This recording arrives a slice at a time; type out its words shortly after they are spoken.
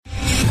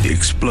the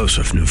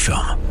explosive new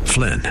film,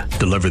 Flynn,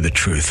 Deliver the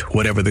Truth,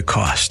 Whatever the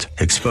Cost,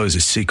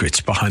 exposes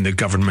secrets behind the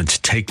government's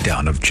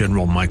takedown of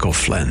General Michael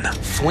Flynn.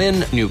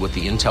 Flynn knew what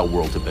the intel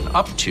world had been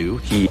up to.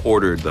 He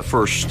ordered the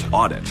first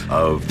audit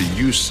of the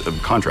use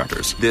of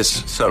contractors.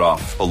 This set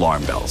off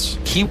alarm bells.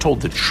 He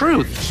told the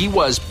truth. He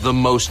was the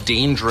most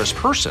dangerous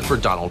person for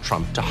Donald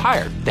Trump to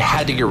hire. They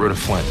had to get rid of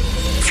Flynn.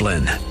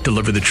 Flynn,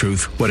 Deliver the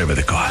Truth, Whatever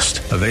the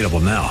Cost. Available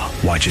now.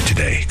 Watch it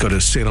today. Go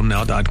to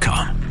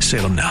salemnow.com.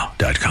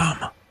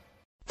 salemnow.com.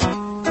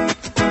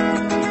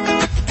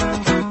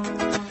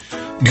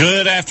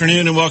 Good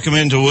afternoon and welcome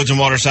into Woods and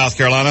Water, South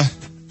Carolina.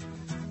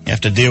 You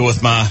have to deal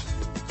with my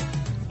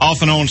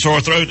off and on sore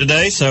throat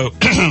today, so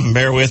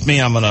bear with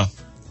me.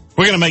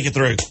 We're gonna make it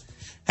through.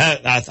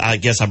 I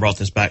guess I brought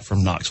this back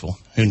from Knoxville.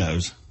 Who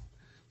knows?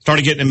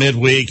 Started getting it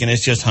midweek and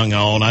it's just hung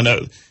on. I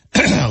know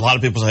a lot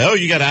of people say, "Oh,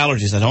 you got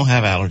allergies." I don't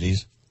have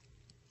allergies.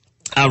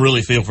 I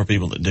really feel for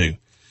people that do.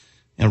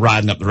 And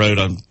riding up the road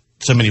on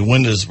so many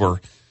windows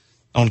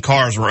on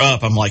cars were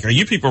up. I'm like, are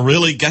you people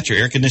really got your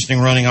air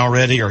conditioning running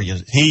already? Or you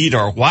heat?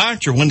 Or why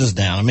aren't your windows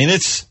down? I mean,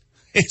 it's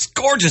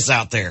gorgeous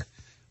out there.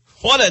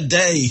 What a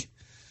day.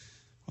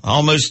 I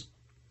almost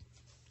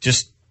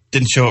just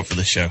didn't show up for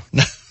this show.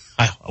 No,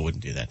 I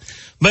wouldn't do that.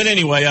 But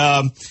anyway,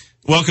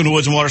 welcome to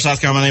Woods and Water, South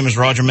Carolina. My name is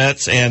Roger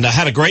Metz, and I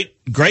had a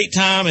great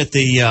time at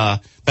the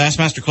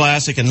Bassmaster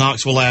Classic in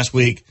Knoxville last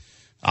week.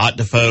 Ott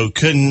Defoe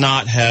could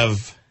not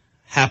have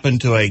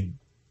happened to a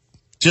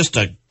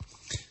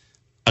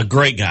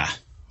great guy.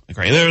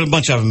 There are a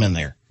bunch of them in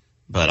there,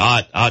 but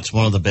Ott's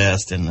one of the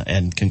best,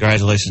 and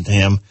congratulations to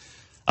him.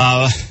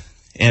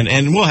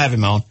 And we'll have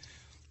him on.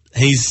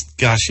 He's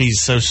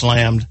so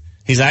slammed.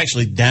 He's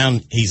actually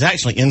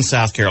in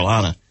South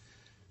Carolina,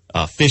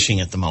 fishing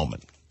at the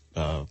moment.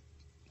 For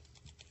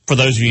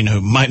those of you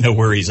who might know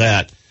where he's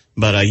at,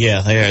 but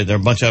yeah, there are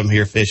a bunch of them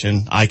here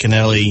fishing. Ike and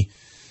Ellie.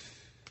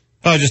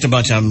 Oh, just a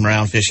bunch of them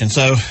around fishing.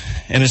 So,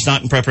 and it's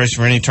not in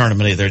preparation for any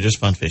tournament either. Just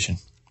fun fishing.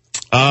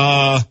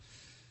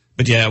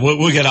 But yeah,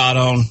 we'll get Ott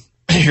on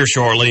here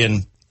shortly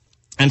and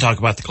talk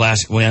about the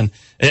classic win.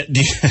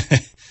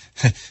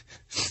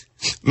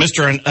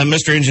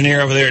 Mr. Engineer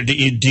over there, do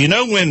you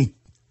know when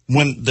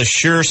the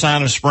sure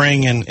sign of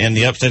spring in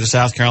the upstate of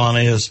South Carolina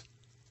is?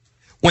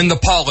 When the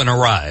pollen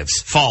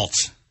arrives.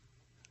 False.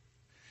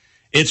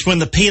 It's when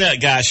the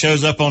peanut guy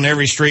shows up on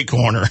every street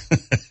corner.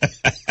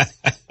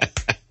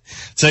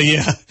 So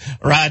yeah,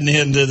 riding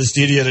into the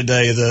studio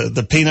today,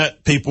 the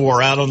peanut people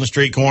were out on the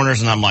street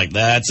corners, and I'm like,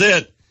 that's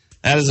it.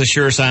 That is a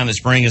sure sign that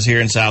spring is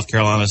here in South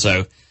Carolina.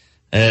 So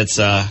it's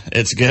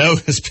good. Oh,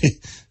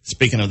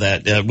 speaking of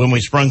that, when we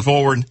sprung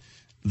forward,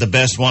 the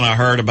best one I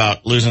heard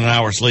about losing an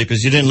hour of sleep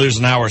is you didn't lose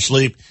an hour of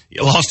sleep,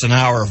 you lost an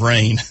hour of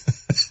rain.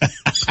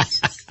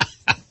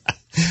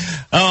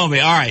 Oh,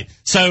 man. All right.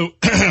 So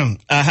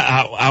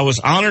I was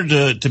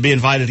honored to be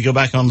invited to go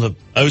back on the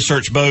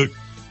O-Search boat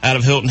out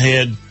of Hilton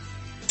Head.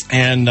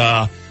 And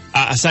I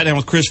sat down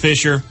with Chris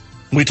Fisher.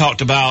 We talked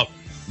about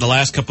the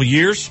last couple of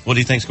years, what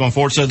he thinks going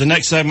forward. So the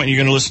next segment, you're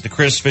going to listen to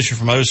Chris Fisher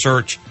from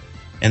O-Search,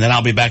 and then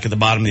I'll be back at the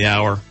bottom of the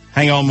hour.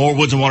 Hang on, more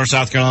Woods and Water,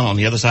 South Carolina on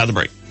the other side of the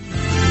break.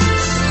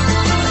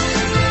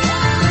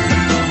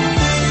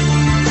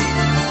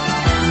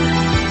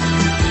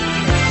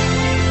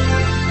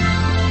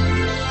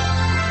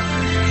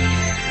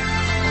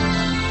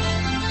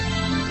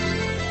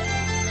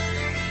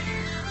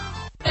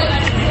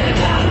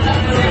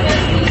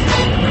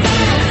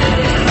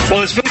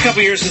 Well, it's been a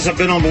couple years since I've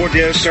been on board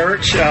the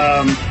O-Search.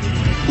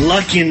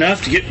 Lucky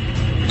enough to get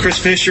Chris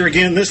Fisher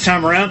again this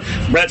time around.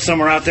 Brett's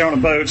somewhere out there on a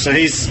boat, so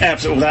he's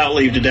absent without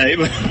leave today.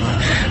 But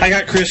I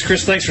got Chris.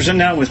 Chris, thanks for sitting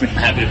down with me.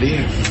 Happy to be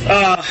here.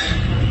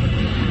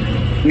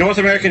 North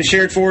American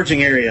Shared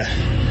Foraging Area.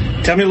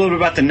 Tell me a little bit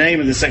about the name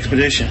of this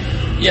expedition.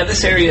 Yeah,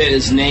 this area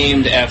is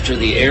named after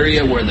the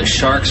area where the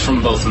sharks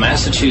from both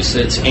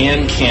Massachusetts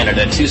and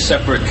Canada, two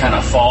separate kind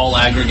of fall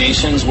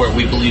aggregations where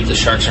we believe the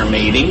sharks are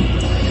mating,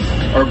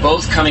 are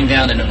both coming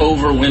down and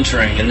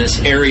overwintering in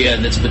this area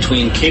that's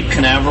between Cape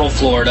Canaveral,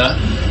 Florida,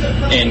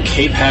 and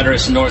Cape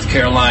Hatteras, North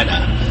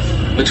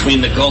Carolina,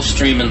 between the Gulf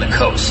Stream and the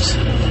coast.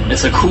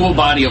 It's a cool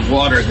body of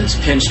water that's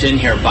pinched in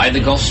here by the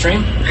Gulf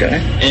Stream.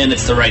 Okay. And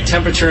it's the right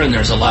temperature, and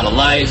there's a lot of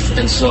life,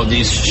 and so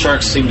these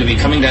sharks seem to be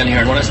coming down here.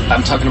 And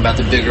I'm talking about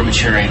the bigger,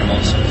 mature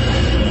animals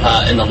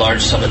and the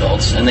large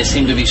subadults, and they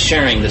seem to be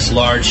sharing this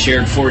large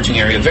shared foraging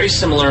area, very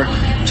similar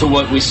to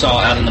what we saw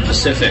out in the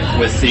Pacific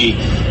with the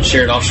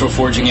shared offshore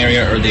foraging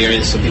area, or the area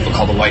that some people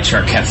call the White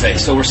Shark Cafe.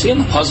 So we're seeing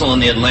the puzzle in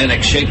the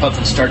Atlantic shape up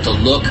and start to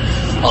look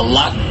a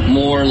lot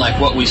more like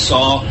what we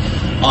saw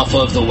off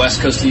of the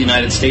west coast of the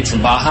United States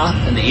in Baja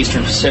and the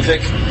eastern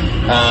Pacific,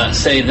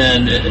 say,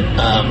 than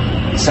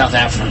South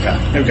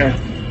Africa. Okay.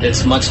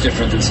 It's much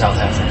different than South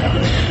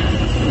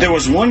Africa. There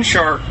was one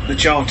shark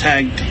that y'all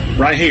tagged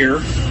right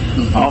here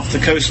off the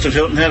coast of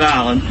Hilton Head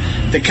Island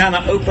that kind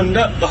of opened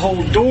up the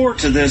whole door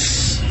to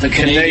this the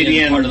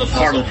Canadian part of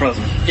the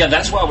puzzle. Yeah,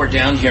 that's why we're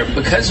down here,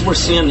 because we're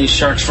seeing these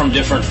sharks from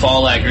different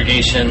fall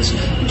aggregations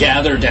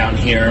gather down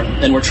here,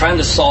 and we're trying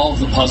to solve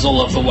the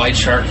puzzle of the white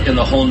shark in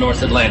the whole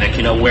North Atlantic,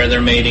 where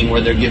they're mating,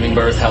 where they're giving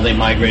birth, how they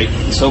migrate,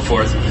 and so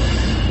forth.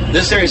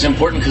 This area is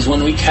important because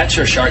when we catch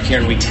our shark here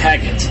and we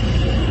tag it,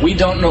 we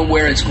don't know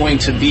where it's going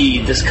to be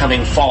this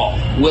coming fall.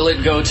 Will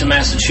it go to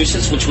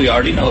Massachusetts, which we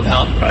already know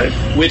about? Right.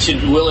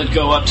 Will it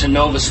go up to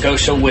Nova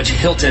Scotia, which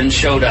Hilton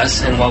showed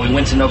us, and while we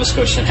went to Nova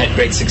Scotia and had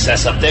great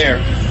success up there?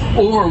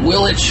 Or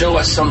will it show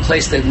us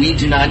someplace that we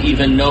do not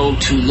even know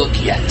to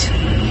look yet?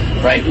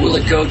 Right? Will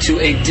it go to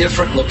a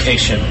different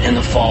location in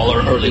the fall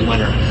or early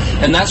winter?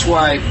 And that's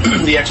why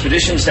the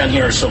expeditions down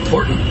here are so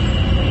important.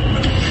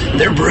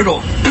 They're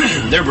brutal.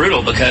 They're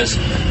brutal because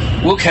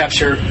we'll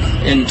capture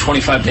in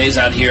 25 days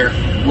out here.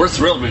 We're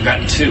thrilled we've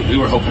gotten 2. We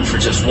were hoping for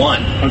just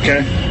 1.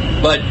 Okay.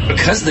 But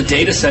because the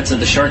data sets of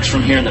the sharks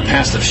from here in the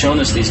past have shown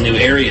us these new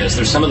areas,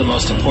 they're some of the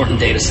most important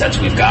data sets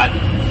we've got.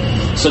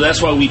 So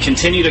that's why we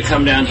continue to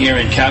come down here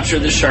and capture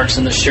the sharks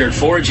in the shared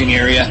foraging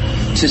area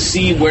to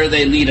see where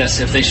they lead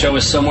us. If they show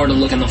us somewhere to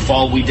look in the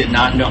fall we did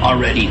not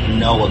already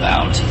know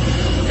about.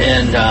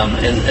 And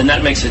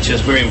that makes it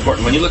just very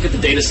important. When you look at the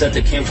data set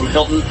that came from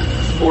Hilton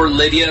or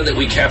Lydia that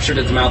we captured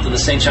at the mouth of the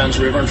St. Johns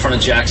River in front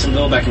of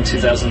Jacksonville back in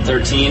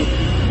 2013,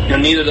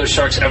 neither of those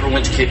sharks ever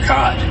went to Cape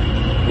Cod.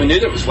 We knew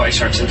there was white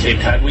sharks in Cape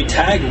Cod. We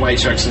tagged white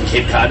sharks in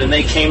Cape Cod, and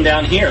they came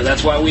down here.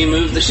 That's why we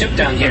moved the ship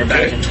down here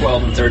back in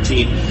 12 and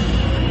 13.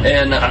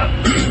 And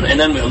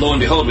then, lo and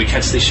behold, we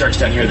catch these sharks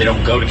down here. They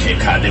don't go to Cape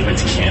Cod. They went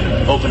to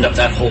Canada. Opened up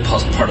that whole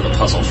part of the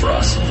puzzle for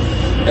us.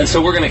 And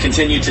so we're going to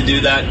continue to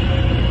do that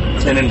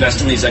and invest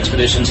in these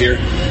expeditions here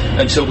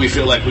until we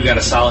feel like we got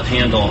a solid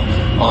handle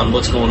on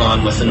what's going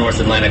on with the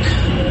North Atlantic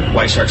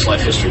white sharks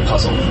life history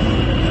puzzle.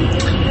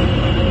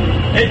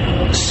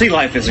 Sea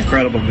life is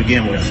incredible to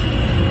begin with.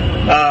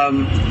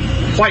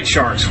 White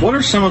sharks, what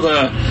are some of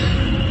the...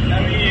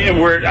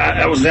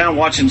 I was down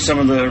watching some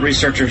of the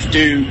researchers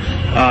do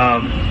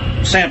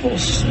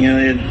samples. They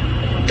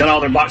had done all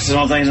their boxes and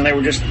all things, and they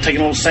were just taking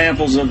little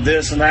samples of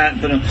this and that.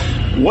 But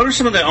what are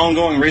some of the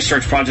ongoing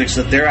research projects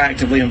that they're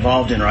actively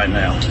involved in right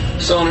now?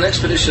 So on an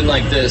expedition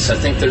like this, I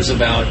think there's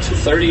about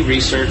 30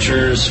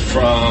 researchers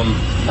from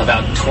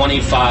about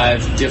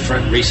 25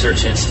 different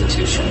research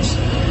institutions.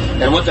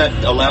 And what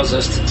that allows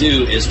us to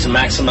do is to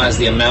maximize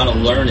the amount of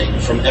learning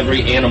from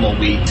every animal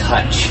we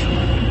touch,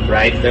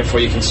 right? Therefore,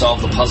 you can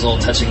solve the puzzle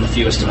touching the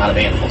fewest amount of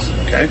animals.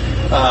 Okay.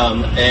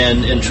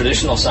 And in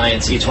traditional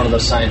science, each one of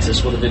those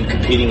scientists would have been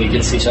competing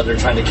against each other,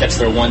 trying to catch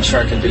their one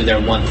shark and do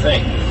their one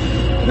thing.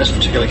 In this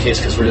particular case,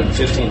 because we're doing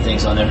 15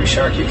 things on every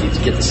shark, you can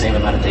get the same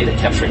amount of data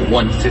capturing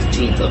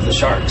 1/15 of the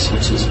sharks,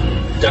 which is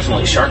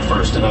definitely shark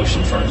first and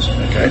ocean first.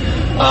 Okay.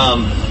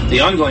 The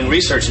ongoing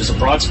research is a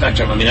broad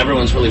spectrum. I mean,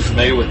 everyone's really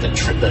familiar with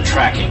the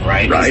tracking,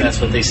 right? Right. That's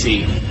what they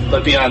see.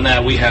 But beyond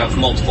that, we have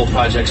multiple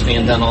projects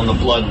being done on the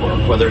blood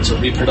work, whether it's a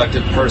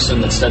reproductive person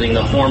that's studying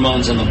the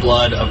hormones in the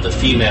blood of the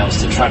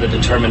females to try to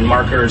determine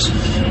markers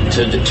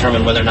to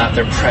determine whether or not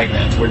they're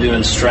pregnant. We're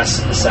doing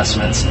stress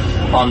assessments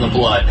on the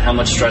blood. How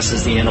much stress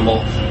is the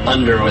animal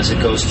under as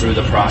it goes through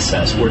the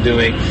process? We're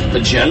doing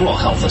the general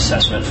health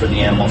assessment for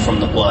the animal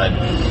from the blood.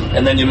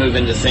 And then you move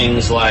into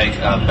things like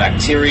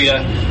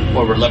bacteria,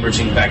 where we're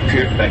leveraging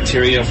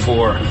bacteria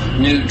for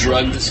new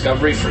drug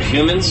discovery for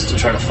humans to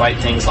try to fight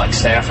things like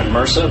staph and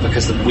MRSA,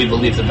 because we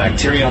believe the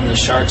bacteria on the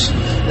sharks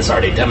has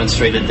already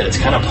demonstrated that it's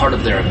kind of part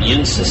of their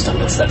immune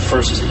system. It's that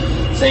first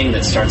thing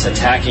that starts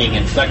attacking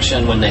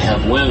infection when they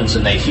have wounds,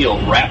 and they heal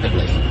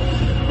rapidly.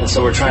 And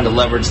so we're trying to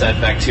leverage that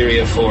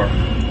bacteria for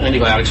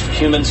antibiotics for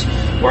humans.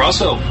 We're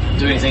also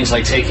doing things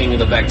like taking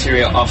the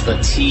bacteria off the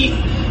teeth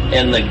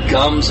and the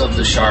gums of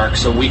the shark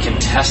so we can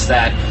test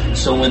that.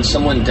 So when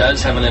someone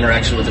does have an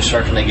interaction with the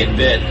shark and they get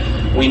bit,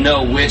 we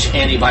know which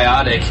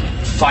antibiotic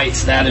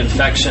fights that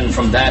infection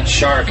from that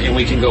shark, and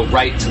we can go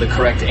right to the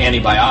correct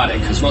antibiotic,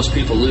 because most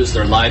people lose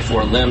their life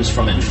or limbs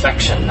from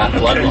infection, not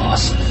blood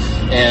loss.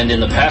 And in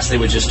the past, they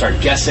would just start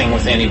guessing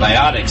with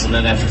antibiotics, and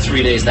then after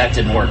 3 days, that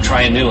didn't work.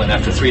 Try a new one.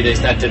 After 3 days,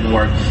 that didn't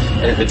work.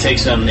 And if it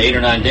takes them 8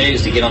 or 9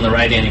 days to get on the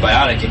right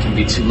antibiotic, it can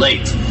be too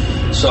late.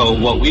 So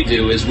what we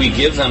do is we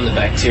give them the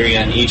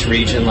bacteria in each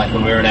region, like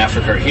when we were in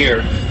Africa or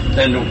here,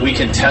 then we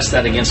can test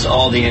that against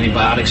all the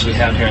antibiotics we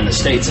have here in the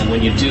States. And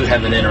when you do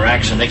have an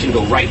interaction, they can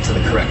go right to the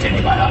correct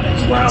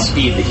antibiotic. Wow. And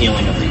speed the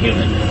healing of the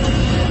human.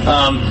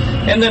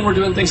 And then we're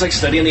doing things like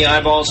studying the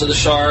eyeballs of the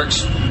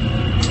sharks.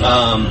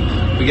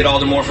 We get all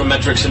the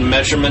morphometrics and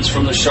measurements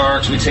from the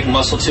sharks. We take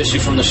muscle tissue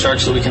from the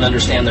sharks so we can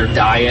understand their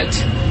diet.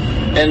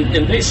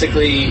 And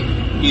basically,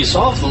 you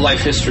solve the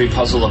life history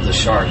puzzle of the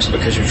sharks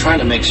because you're trying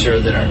to make sure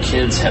that our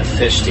kids have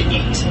fish to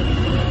eat.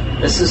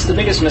 This is the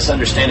biggest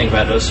misunderstanding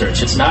about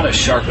OCEARCH. It's not a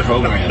shark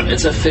program.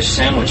 It's a fish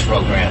sandwich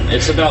program.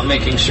 It's about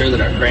making sure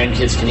that our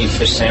grandkids can eat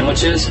fish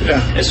sandwiches.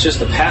 Yeah. It's just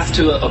the path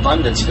to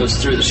abundance goes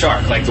through the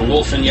shark, like the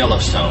wolf in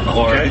Yellowstone,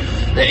 or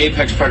the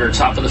apex predator,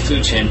 top of the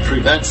food chain,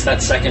 prevents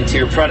that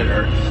second-tier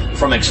predator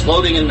from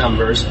exploding in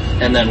numbers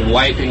and then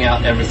wiping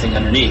out everything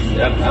underneath.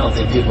 I don't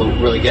think people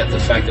really get the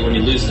fact that when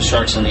you lose the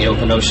sharks in the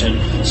open ocean,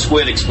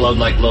 squid explode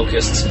like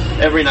locusts.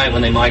 Every night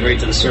when they migrate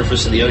to the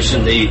surface of the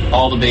ocean, they eat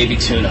all the baby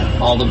tuna,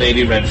 all the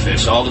baby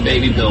redfish, all the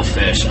baby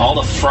billfish, all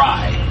the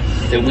fry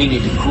that we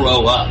need to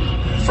grow up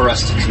for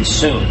us to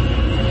consume.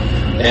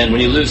 And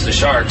when you lose the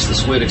sharks, the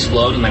squid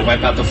explode and they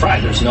wipe out the fry.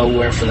 There's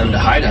nowhere for them to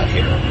hide out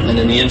here. And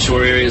in the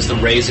inshore areas, the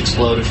rays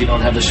explode if you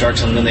don't have the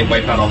sharks, and then they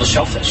wipe out all the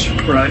shellfish.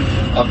 Right.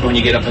 Up when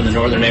you get up in the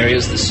northern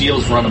areas, the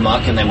seals run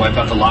amok and they wipe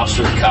out the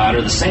lobster, the cod,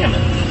 or the salmon.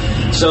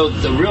 So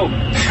the real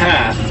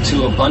path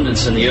to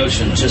abundance in the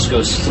ocean just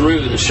goes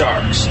through the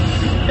sharks.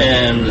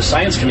 And the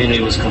science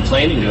community was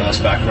complaining to us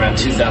back around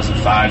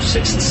 2005,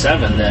 6, and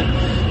 7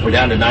 that we're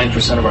down to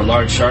 9% of our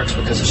large sharks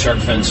because of shark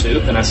fin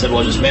soup. And I said,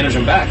 well, just manage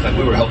them back. Like,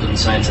 we were helping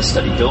scientists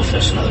study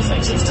billfish and other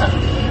things at the time.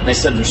 And they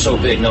said they're so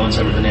big, no one's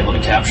ever been able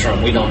to capture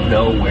them. We don't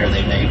know where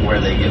they mate, where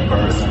they give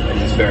birth,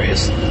 and these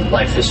various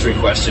life history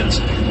questions.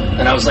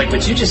 And I was like,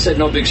 but you just said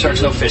no big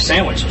sharks, no fish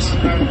sandwiches.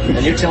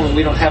 And you're telling me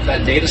we don't have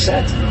that data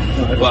set?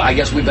 Well, I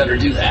guess we better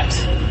do that.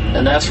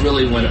 And that's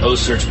really when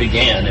OCEARCH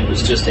began. It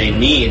was just a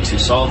need to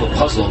solve a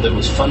puzzle that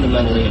was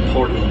fundamentally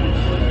important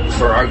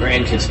for our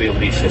grandkids to be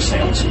able to eat fish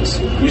sandwiches.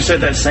 You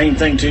said that same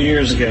thing 2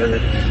 years ago,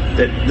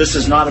 that this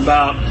is not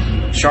about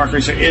shark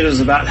research. It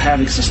is about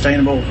having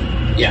sustainable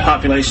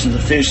populations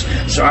of fish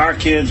so our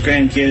kids,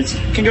 grandkids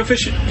can go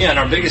fishing. Yeah, and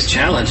our biggest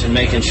challenge in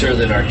making sure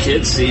that our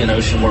kids see an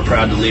ocean we're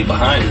proud to leave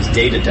behind is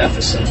data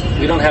deficit.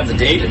 We don't have the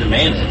data to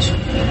manage.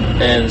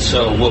 And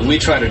so what we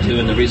try to do,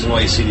 and the reason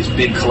why you see these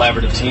big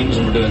collaborative teams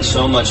and we're doing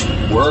so much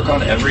work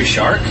on every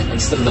shark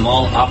instead of them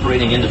all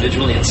operating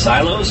individually in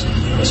silos,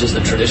 which is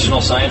the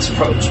traditional science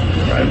approach,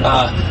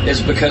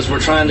 is because we're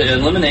trying to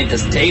eliminate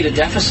this data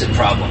deficit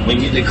problem. We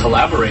need to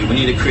collaborate. We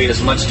need to create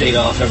as much data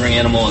off every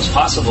animal as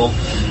possible,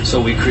 so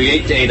we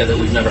create data that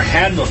we've never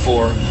had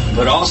before,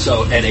 but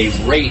also at a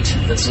rate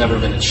that's never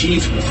been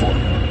achieved before,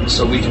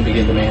 so we can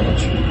begin to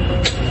manage.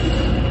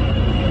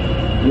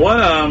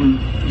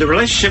 The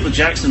relationship with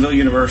Jacksonville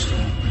University.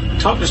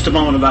 Talk just a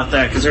moment about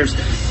that, because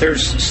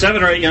there's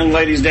 7 or 8 young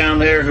ladies down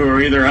there who are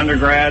either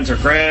undergrads or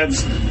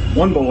grads.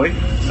 One boy.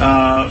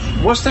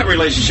 What's that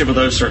relationship with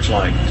OCEARCH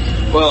like?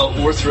 Well,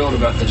 we're thrilled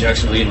about the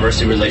Jacksonville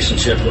University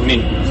relationship. I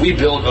mean, we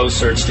built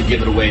OCEARCH to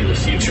give it away to the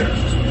future,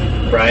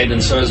 right?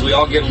 And so as we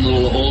all get a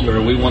little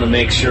older, we want to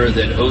make sure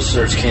that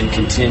OCEARCH can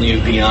continue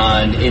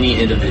beyond any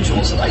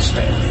individual's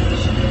lifespan.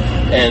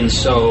 And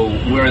so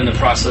we're in the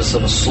process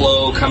of a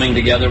slow coming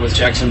together with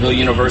Jacksonville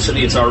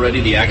University. It's already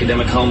the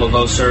academic home of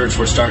OCEARCH.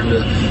 We're starting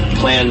to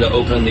plan to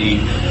open the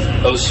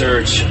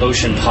OCEARCH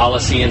Ocean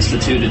Policy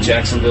Institute at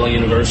Jacksonville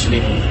University.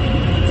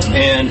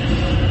 And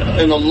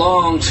in the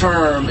long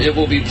term, it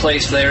will be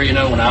placed there,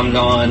 when I'm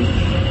gone,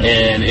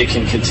 and it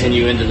can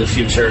continue into the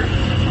future.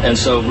 And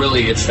so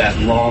really it's that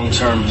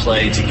long-term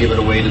play to give it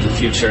away to the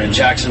future. And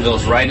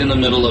Jacksonville's right in the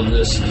middle of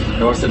this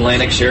North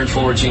Atlantic shared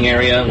foraging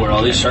area where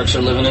all these sharks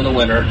are living in the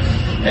winter.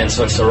 And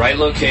so it's the right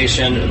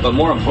location, but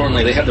more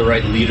importantly, they have the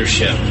right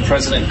leadership.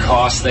 President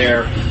Koss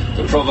there,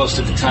 the provost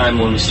at the time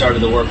when we started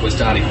the work was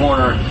Dottie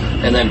Horner,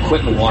 and then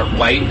Quentin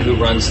White, who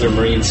runs their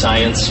Marine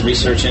Science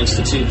Research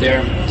Institute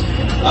there.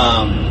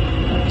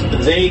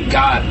 They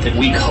got that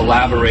we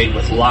collaborate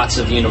with lots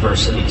of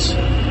universities.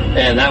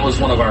 And that was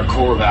one of our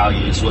core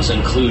values, was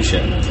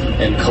inclusion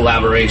and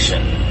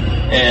collaboration.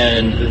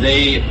 And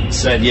they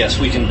said, yes,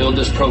 we can build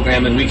this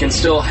program and we can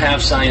still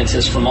have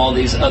scientists from all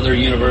these other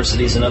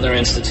universities and other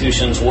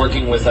institutions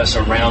working with us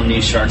around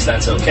these sharks.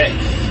 That's okay.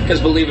 Because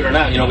believe it or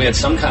not, we had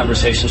some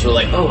conversations where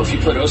like, if you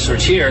put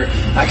OCEARCH here,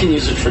 I can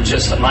use it for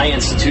just my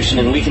institution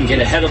and we can get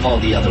ahead of all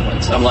the other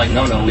ones. I'm like,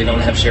 no, we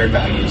don't have shared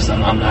values.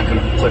 I'm not going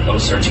to put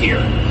OCEARCH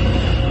here.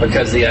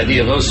 Because the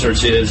idea of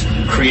OCEARCH is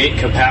create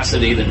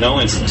capacity that no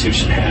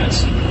institution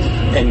has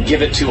and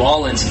give it to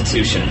all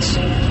institutions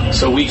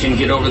so we can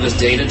get over this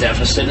data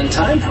deficit and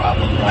time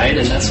problem, right?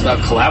 And that's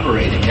about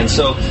collaborating. And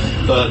so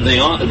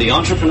the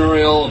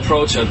entrepreneurial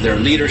approach of their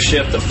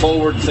leadership, the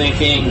forward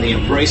thinking, the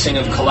embracing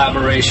of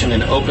collaboration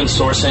and open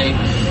sourcing,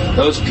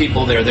 those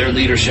people there, their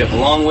leadership,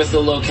 along with the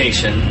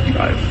location,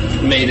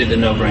 made it a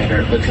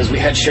no-brainer because we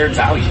had shared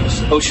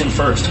values. Ocean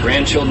first,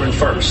 grandchildren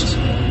first.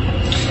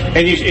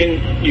 And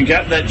you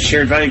got that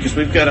shared value because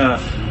we've got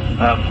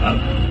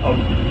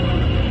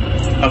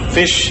a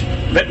fish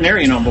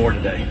veterinarian on board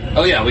today.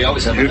 Oh yeah, we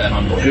always have that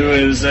on board. Who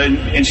is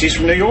and she's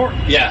from New York.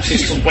 Yeah,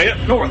 she's way up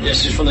north. Yeah,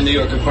 she's from the New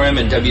York Aquarium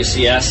and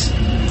WCS,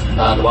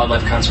 the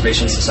Wildlife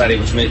Conservation Society,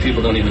 which many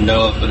people don't even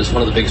know of, but it's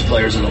one of the biggest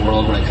players in the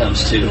world when it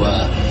comes to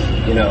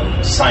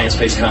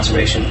science-based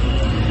conservation.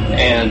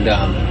 And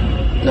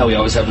we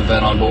always have a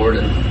vet on board,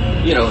 and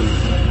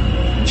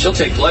she'll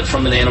take blood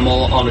from an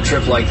animal on a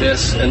trip like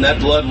this, and that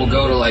blood will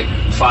go to like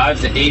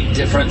 5 to 8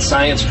 different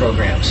science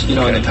programs. In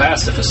the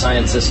past, if a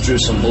scientist drew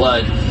some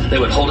blood, they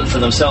would hold it for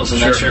themselves and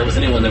not share it with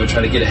anyone. They would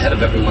try to get ahead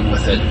of everyone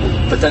with it.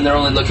 But then they're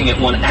only looking at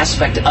one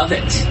aspect of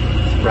it.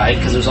 right?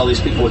 Because there's all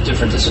these people with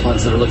different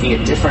disciplines that are looking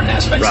at different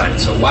aspects of it.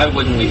 So why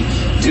wouldn't we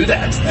do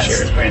that?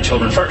 Share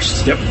grandchildren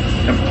first. Yep.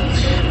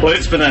 Well,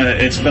 it's been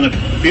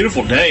a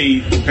beautiful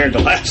day compared to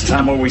last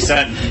time where we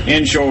sat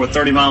inshore with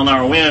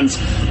 30-mile-an-hour winds.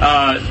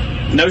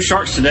 No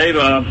sharks today,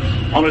 but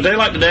on a day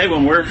like today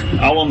when we're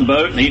all on the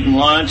boat and eating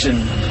lunch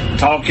and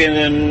talking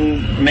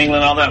and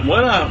mingling, all that.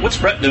 What's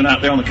Brett doing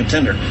out there on the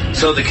Contender?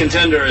 So the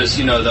Contender is,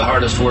 the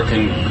hardest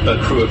working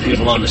crew of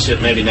people on the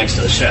ship, maybe next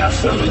to the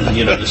chef. I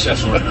mean, the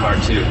chef's working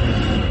hard too.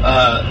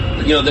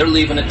 They're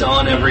leaving at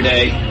dawn every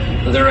day.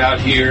 They're out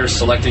here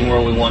selecting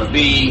where we want to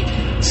be,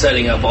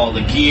 setting up all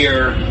the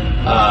gear,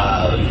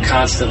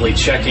 constantly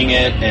checking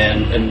it,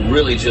 and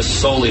really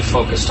just solely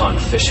focused on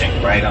fishing,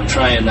 right? I'm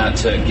trying not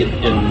to get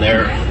in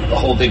there, the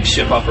whole big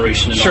ship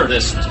operation and all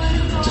this,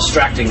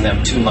 distracting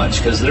them too much,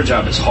 because their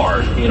job is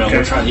hard.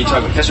 We're trying. You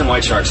talk about catching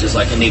white sharks is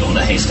like a needle in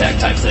a haystack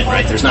type thing,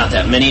 right? There's not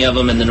that many of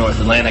them in the North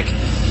Atlantic,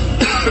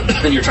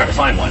 and you're trying to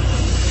find one.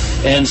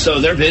 And so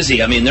they're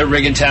busy. I mean, they're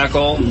rigging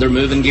tackle, they're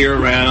moving gear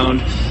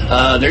around,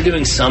 they're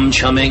doing some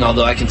chumming.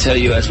 Although I can tell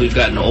you, as we've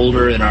gotten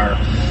older in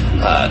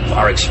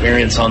our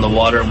experience on the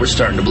water, we're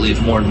starting to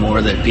believe more and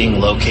more that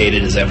being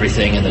located is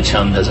everything, and the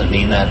chum doesn't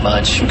mean that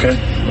much. Okay.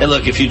 And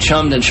look, if you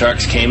chummed and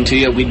sharks came to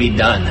you, we'd be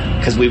done,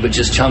 because we would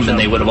just chum and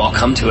they would have all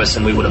come to us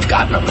and we would have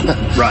gotten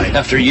them. Right.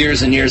 After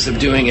years and years of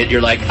doing it, you're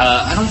like,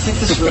 I don't think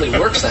this really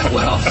works that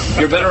well.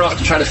 You're better off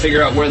to try to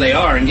figure out where they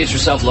are and get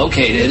yourself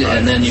located,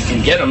 and then you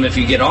can get them if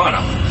you get on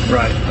them.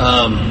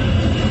 Right.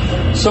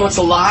 So it's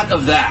a lot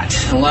of that,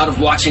 a lot of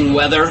watching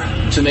weather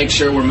to make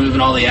sure we're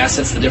moving all the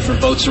assets, the different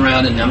boats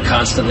around, and I'm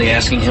constantly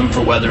asking him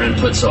for weather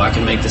input so I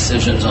can make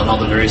decisions on all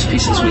the various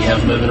pieces we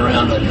have moving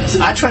around. But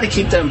I try to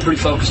keep them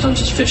pretty focused on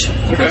just fishing,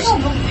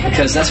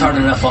 because that's hard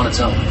enough on its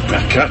own.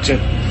 Gotcha.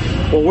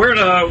 Well, where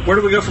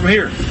do we go from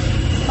here?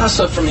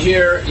 So from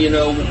here,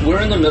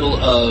 we're in the middle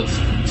of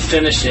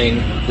finishing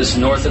this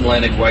North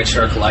Atlantic white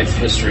shark life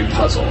history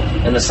puzzle,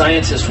 and the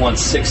scientists want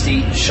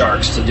 60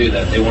 sharks to do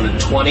that. They wanted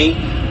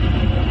 20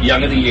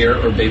 young of the year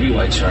or baby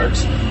white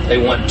sharks. They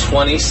want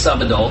 20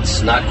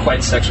 subadults, not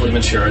quite sexually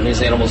mature, and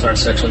these animals aren't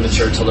sexually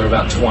mature until they're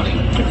about 20.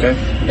 Okay.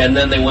 And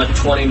then they want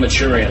 20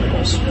 mature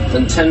animals,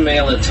 then 10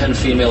 male and 10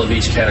 female of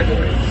each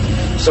category.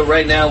 So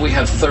right now we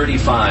have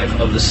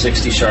 35 of the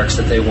 60 sharks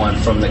that they want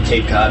from the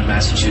Cape Cod,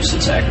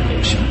 Massachusetts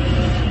aggregation.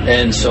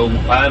 And so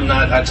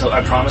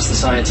I promised the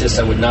scientists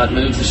I would not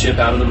move the ship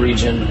out of the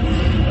region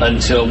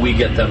until we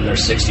get them their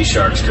 60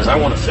 sharks, because I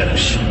want to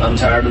finish. I'm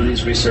tired of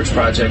these research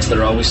projects that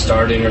are always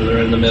starting or they're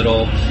in the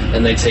middle,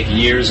 and they take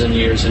years and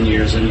years and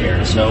years and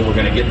years. No, we're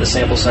going to get the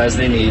sample size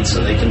they need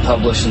so they can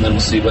publish, and then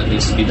we'll see what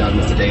needs to be done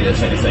with the data,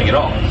 if anything at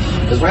all.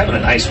 Because we're having a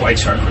nice white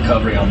shark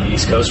recovery on the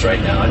East Coast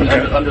right now. I mean,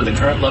 under the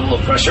current level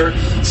of pressure,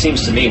 it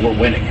seems to me we're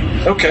winning.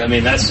 Okay. I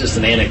mean, that's just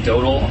an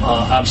anecdotal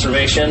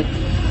observation.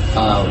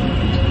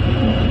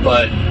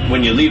 But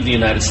when you leave the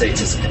United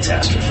States, it's a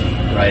catastrophe,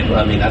 right?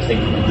 I mean, I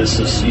think this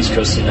is East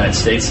Coast of the United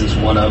States is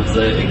one of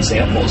the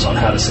examples on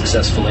how to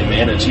successfully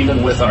manage,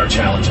 even with our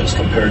challenges,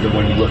 compared to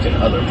when you look at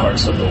other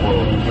parts of the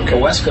world. The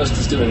West Coast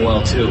is doing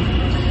well too.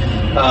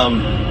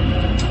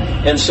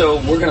 And so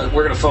we're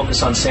gonna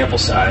focus on sample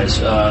size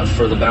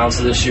for the balance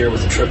of this year,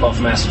 with a trip off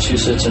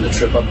Massachusetts and a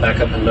trip back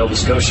up in Nova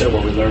Scotia,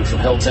 where we learned from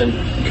Hilton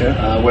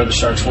where the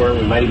sharks were.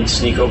 We might even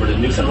sneak over to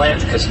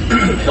Newfoundland, because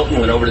Hilton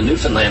went over to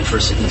Newfoundland for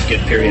a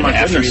significant period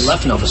after he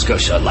left Nova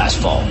Scotia last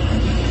fall.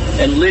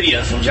 And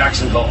Lydia from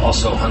Jacksonville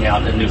also hung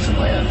out in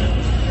Newfoundland.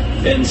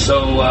 And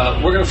so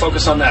we're going to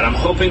focus on that. I'm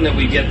hoping that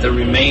we get the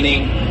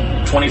remaining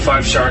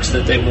 25 sharks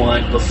that they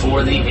want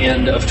before the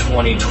end of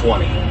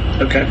 2020.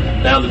 Okay.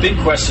 Now, the big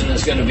question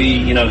is going to be,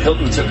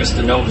 Hilton took us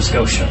to Nova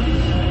Scotia.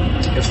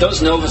 If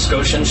those Nova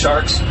Scotian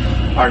sharks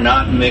are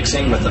not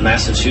mixing with the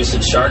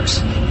Massachusetts sharks,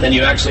 then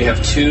you actually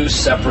have two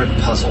separate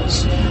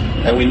puzzles.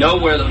 And we know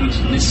where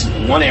this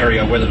one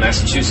area where the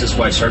Massachusetts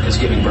white shark is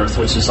giving birth,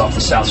 which is off the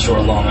south shore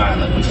of Long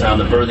Island. We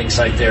found a birthing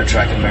site there,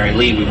 tracking Mary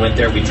Lee. We went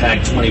there, we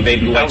tagged 20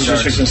 baby white sharks. I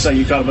was just going to say,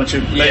 you caught a bunch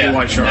of baby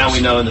white sharks. Now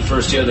we know in the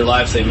first year of their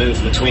life, they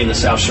moved between the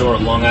south shore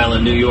of Long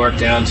Island, New York,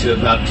 down to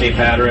about Cape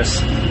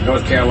Hatteras,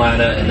 North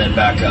Carolina, and then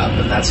back up.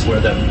 And that's where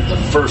the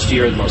first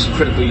year, the most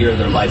critical year of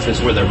their life,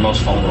 is where they're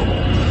most vulnerable.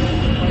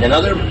 In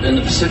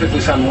the Pacific, we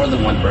found more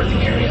than one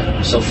birthing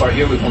area. So far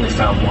here, we've only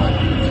found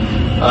one.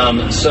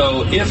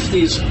 So if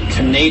these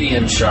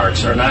Canadian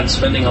sharks are not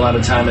spending a lot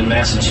of time in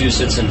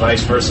Massachusetts and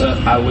vice versa,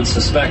 I would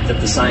suspect that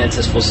the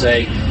scientists will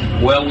say,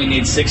 well, we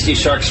need 60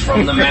 sharks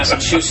from the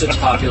Massachusetts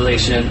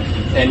population,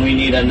 and we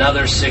need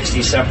another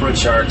 60 separate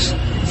sharks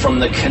from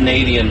the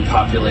Canadian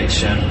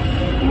population,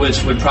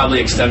 which would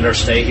probably extend our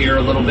stay here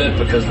a little bit,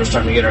 because we're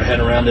starting to get our head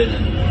around it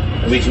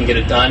and we can get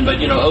it done. But,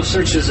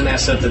 OCEARCH is an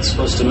asset that's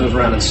supposed to move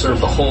around and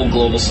serve the whole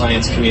global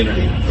science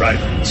community. Right.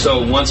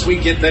 So once we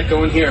get that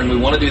going here, and we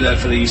want to do that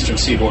for the Eastern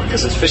Seaboard,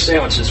 because it's fish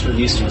sandwiches for the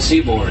Eastern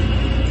Seaboard,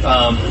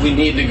 we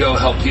need to go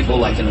help people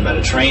like in the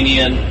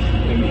Mediterranean.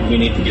 We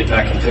need to get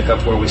back and pick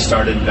up where we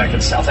started back in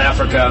South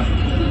Africa.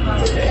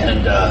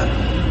 And,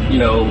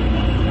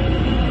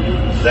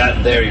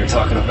 that there you're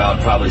talking about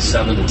probably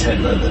 7 to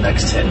 10 the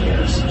next 10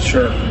 years.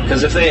 Sure.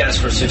 Because if they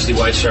ask for 60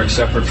 white sharks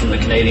separate from the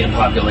Canadian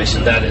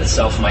population, that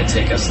itself might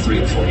take us 3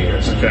 to 4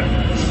 years. Okay.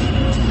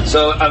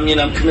 So, I mean,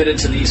 I'm committed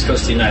to the East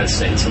Coast of the United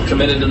States. I'm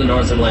committed to the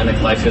North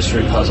Atlantic Life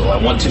History Puzzle. I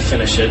want to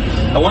finish it.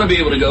 I want to be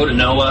able to go to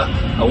NOAA.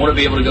 I want to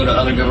be able to go to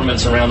other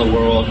governments around the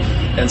world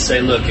and say,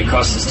 look, it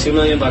costs us $2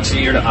 million a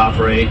year to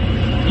operate.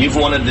 You've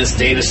wanted this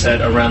data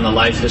set around the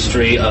life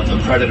history of the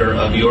predator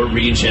of your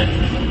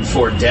region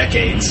for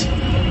decades,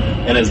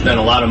 and it's been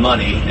a lot of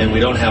money, and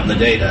we don't have the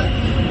data.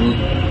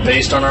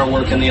 Based on our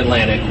work in the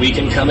Atlantic, we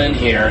can come in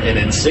here, and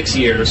in 6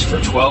 years, for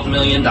 $12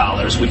 million,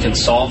 we can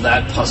solve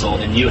that puzzle,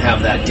 and you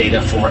have that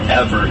data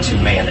forever to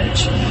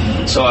manage.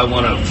 So I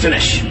want to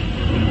finish,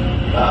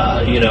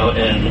 and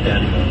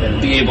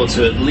be able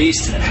to at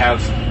least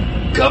have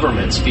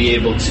governments be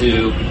able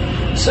to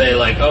say,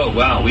 like, oh,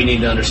 wow, we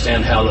need to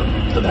understand how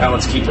the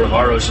balance keeper of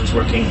our ocean's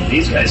working.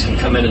 These guys can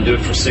come in and do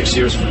it for 6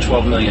 years for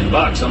 $12 million.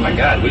 Oh, my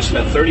God, we've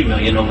spent $30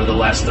 million over the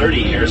last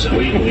 30 years, and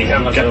we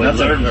haven't really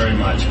learned very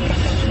much.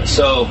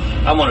 So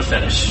I want to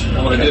finish.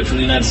 I want to do it for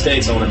the United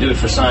States. I want to do it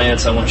for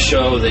science. I want to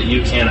show that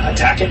you can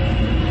attack it.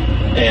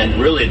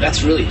 And really,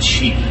 that's really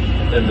cheap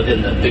in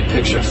the big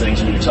picture of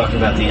things when you're talking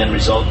about the end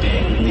result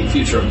being the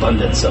future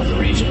abundance of the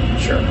region.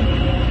 Sure.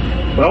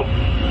 Well,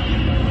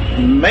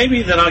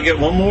 maybe then I'll get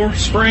one more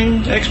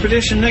spring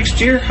expedition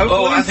next year,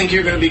 hopefully. Oh, I think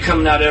you're going to be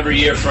coming out every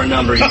year for a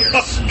number of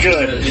years.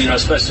 Good.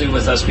 Especially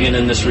with us being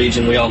in this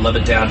region, we all love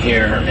it down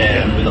here,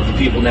 and we love the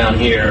people down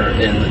here,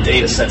 and the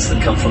data sets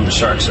that come from the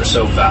sharks are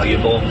so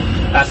valuable.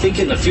 I think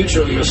in the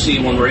future you'll see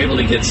when we're able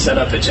to get set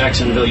up at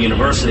Jacksonville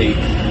University,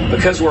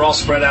 because we're all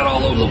spread out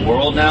all over the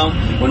world now,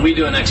 when we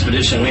do an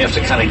expedition, we have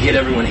to kind of get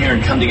everyone here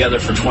and come together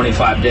for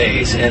 25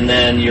 days, and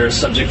then you're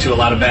subject to a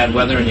lot of bad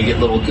weather, and you get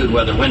little good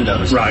weather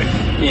windows. Right.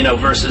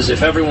 Versus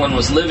if everyone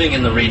was living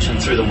in the region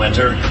through the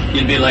winter,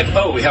 you'd be like,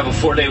 oh, we have a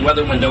 4-day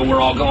weather window,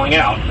 we're all going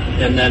out.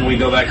 And then we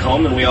go back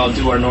home and we all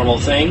do our normal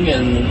thing,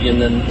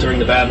 and then during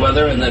the bad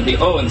weather, and then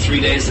in 3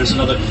 days there's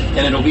another, and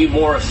it'll be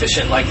more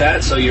efficient like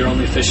that, so you're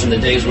only fishing the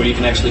days where you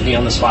can actually be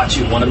on the spots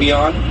you want to be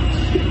on,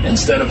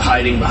 instead of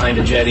hiding behind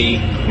a jetty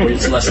where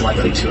it's less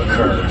likely to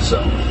occur.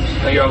 So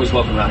you're always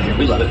welcome around here.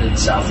 We love it in the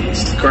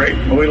Southeast. Great.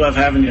 Well, we love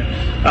having you.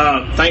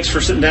 Thanks for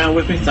sitting down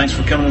with me. Thanks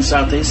for coming to the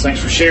Southeast. Thanks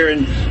for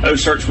sharing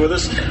OCEARCH with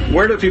us.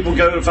 Where do people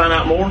go to find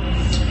out more?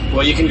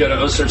 Well, you can go to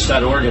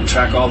OCEARCH.org and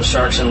track all the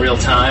sharks in real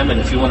time.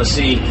 And if you want to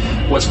see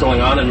what's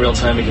going on in real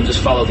time, you can just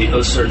follow the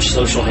OCEARCH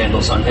social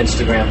handles on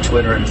Instagram,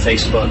 Twitter, and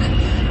Facebook.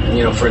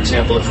 And, for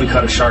example, if we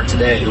caught a shark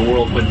today, the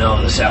world would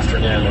know this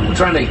afternoon. And we're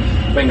trying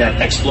to bring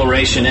that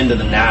exploration into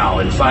the now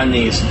and find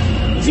these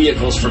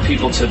vehicles for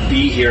people to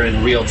be here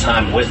in real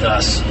time with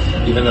us,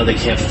 even though they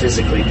can't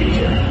physically be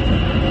here.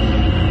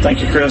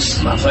 Thank you,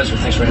 Chris. My pleasure.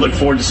 Thanks for having me. Look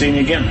forward to seeing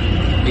you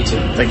again. Me too.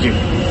 Thank you.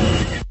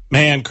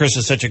 Man, Chris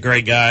is such a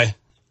great guy.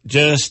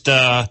 Just,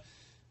 like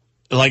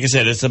I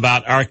said, it's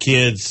about our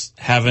kids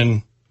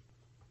having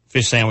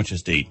fish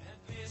sandwiches to eat.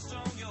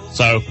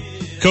 So,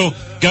 cool.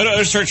 Go to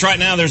OCEARCH right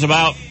now. There's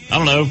about,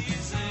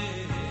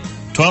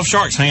 12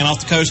 sharks hanging off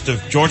the coast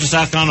of Georgia,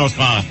 South Carolina, North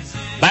Carolina.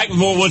 Back with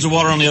more Woods of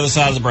Water on the other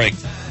side of the break.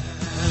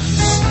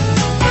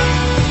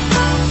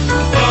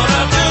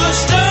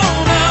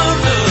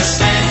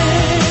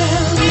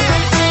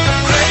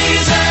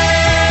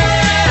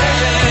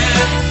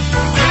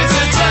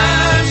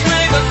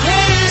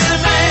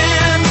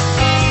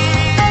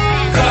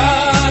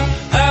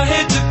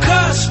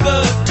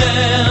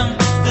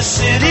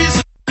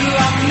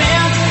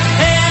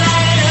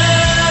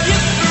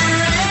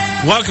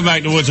 Welcome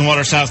back to Woods and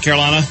Water, South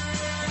Carolina.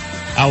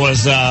 I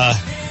was,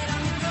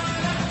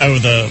 over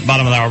the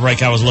bottom of the hour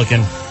break, I was looking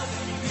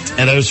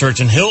at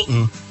OCEARCH, and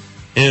Hilton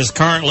is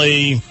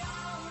currently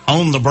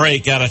on the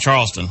break out of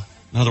Charleston.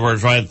 In other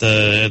words, right at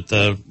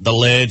the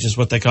ledge is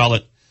what they call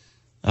it.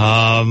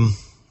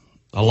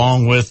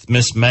 Along with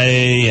Miss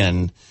May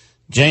and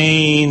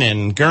Jane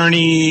and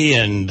Gurney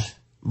and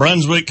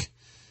Brunswick.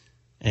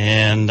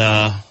 And,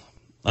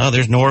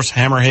 there's Norse,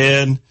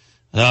 Hammerhead.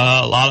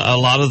 A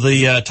lot of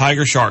the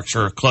tiger sharks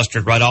are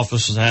clustered right off of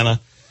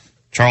Susanna,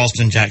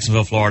 Charleston,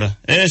 Jacksonville, Florida.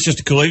 And it's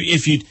just cool.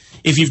 If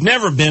you've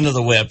never been to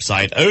the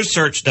website,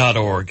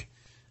 OCEARCH.org,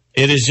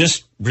 it is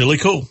just really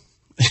cool.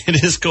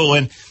 It is cool.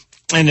 And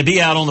to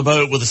be out on the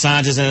boat with the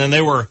scientists, and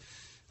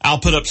I'll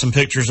put up some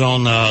pictures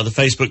on the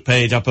Facebook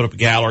page. I'll put up a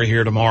gallery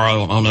here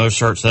tomorrow on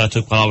OCEARCH that I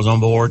took while I was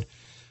on board.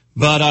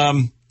 But,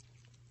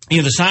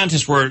 the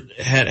scientists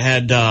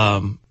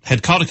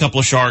had caught a couple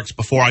of sharks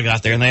before I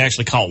got there, and they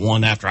actually caught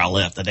one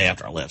the day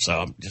after I left.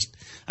 So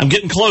I'm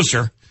getting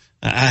closer.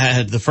 I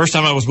had the first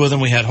time I was with them,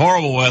 we had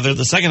horrible weather.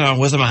 The second time I was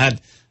with them, I had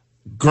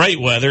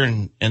great weather,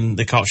 and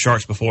they caught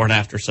sharks before and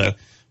after. So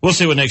we'll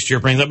see what next year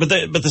brings up. But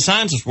the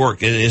scientists'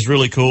 work is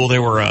really cool.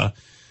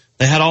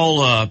 They had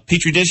all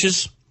petri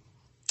dishes,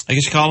 I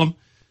guess you call them.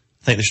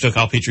 I think they're still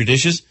called petri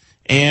dishes.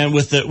 And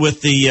with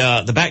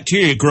the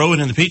bacteria growing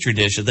in the petri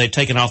dish, they'd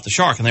taken off the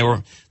shark, and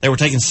they were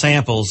taking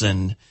samples,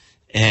 and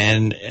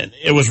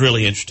it was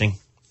really interesting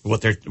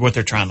what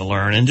they're trying to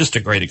learn, and just a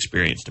great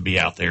experience to be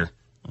out there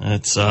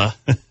It's,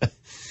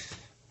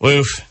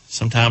 woof.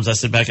 Sometimes I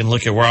sit back and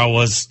look at where I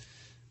was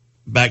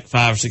back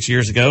 5 or 6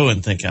 years ago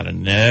and think I'd have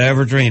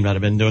never dreamed I'd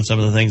have been doing some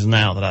of the things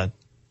now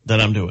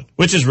that I'm doing,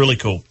 which is really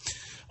cool.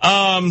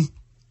 The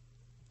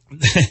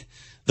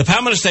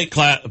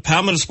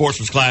Palmetto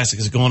Sportsman's Classic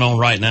is going on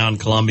right now in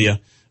Columbia.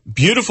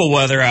 Beautiful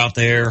weather out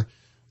there.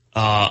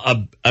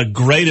 A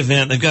great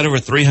event. They've got over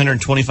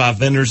 325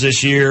 vendors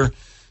this year.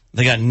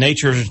 They got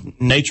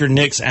Nature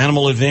Nick's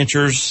Animal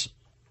Adventures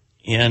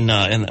in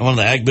one of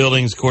the ag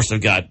buildings. Of course,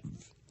 they've got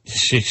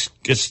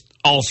just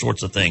all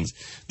sorts of things.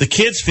 The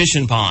kids'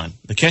 fishing pond,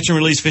 the catch and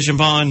release fishing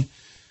pond.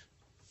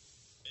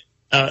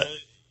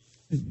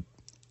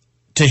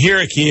 To hear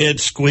a kid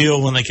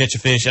squeal when they catch a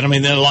fish, and I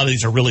mean, a lot of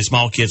these are really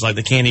small kids, like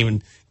they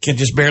can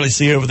just barely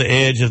see over the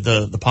edge of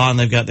the pond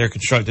they've got there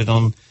constructed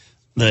at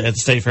the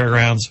state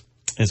fairgrounds.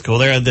 It's cool.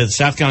 There, the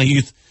South Carolina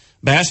Youth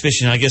Bass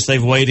Fishing, I guess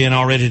they've weighed in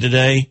already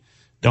today.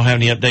 Don't have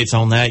any updates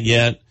on that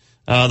yet.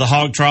 The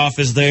hog trough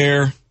is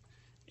there,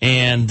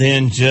 and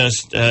then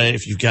just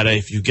if you've got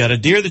a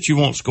deer that you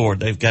want scored,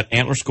 they've got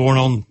antler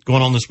scoring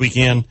going on this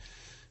weekend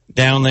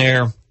down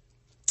there.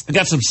 I've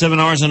got some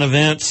seminars and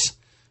events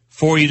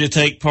for you to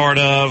take part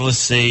of. Let's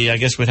see. I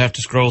guess we'd have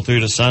to scroll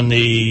through to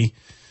Sunday.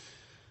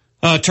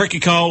 Turkey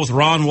Call with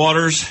Ron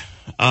Waters.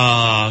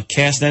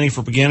 Cast Netting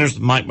for Beginners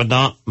with Mike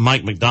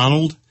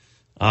McDonald.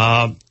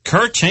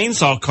 Kerr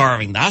Chainsaw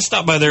Carving. I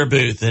stopped by their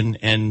booth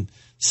and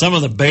some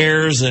of the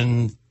bears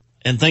and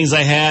things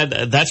they had.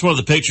 That's one of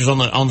the pictures on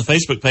the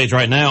Facebook page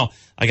right now.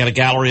 I got a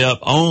gallery up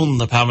on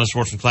the Palmetto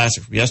Sportsman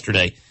Classic from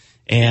yesterday,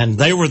 and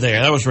they were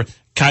there. That was for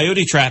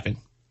coyote trapping.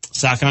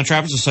 South Carolina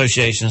Trappers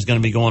Association is going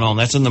to be going on.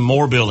 That's in the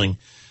Moore building.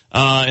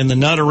 In the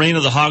Nut Arena,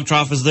 the hog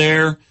trough is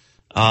there.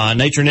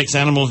 Nature Nick's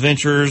Animal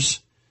Adventures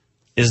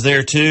is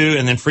there too.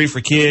 And then Free for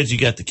Kids, you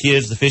got the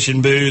kids, the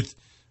fishing booth,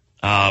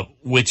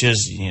 which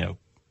is,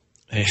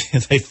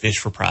 they fish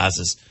for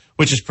prizes,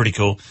 which is pretty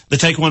cool. The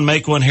Take One,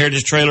 Make One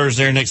Heritage Trailer is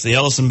there next to the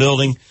Ellison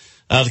building.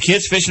 The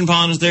kids' fishing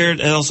pond is there at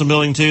the Ellison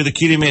building too. The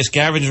QDMA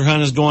scavenger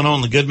hunt is going on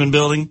in the Goodman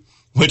building,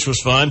 which was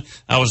fun.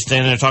 I was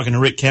standing there talking to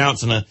Rick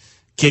Counts, and a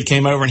kid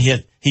came over and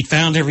he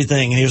found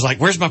everything, and he was like,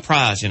 "Where's my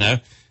prize?"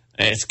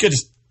 It's good to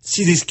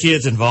see these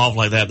kids involved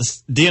like that.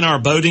 The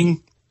DNR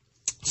boating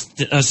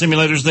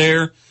simulators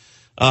there.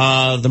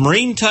 The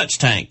Marine Touch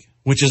Tank,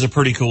 which is a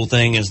pretty cool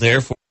thing, is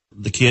there for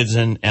the kids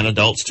and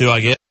adults too,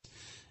 I guess.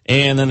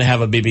 And then they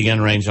have a BB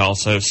gun range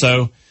also.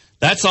 So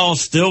that's all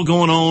still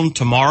going on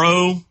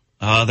tomorrow.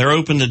 They're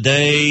open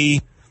today,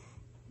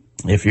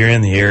 if you're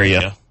in the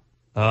area,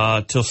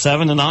 till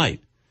 7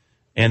 tonight.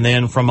 And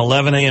then from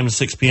 11 a.m. to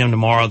 6 p.m.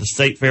 tomorrow, the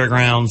State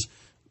Fairgrounds.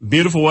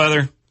 Beautiful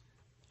weather.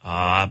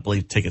 I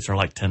believe tickets are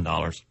like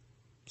 $10.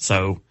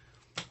 So,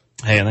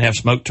 hey, and they have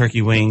smoked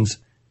turkey wings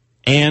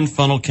and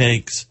funnel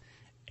cakes.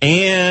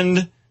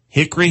 And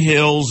Hickory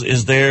Hills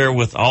is there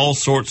with all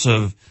sorts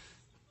of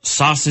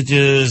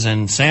sausages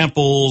and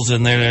samples.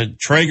 And their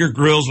Traeger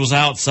grills was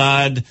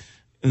outside.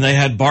 And they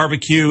had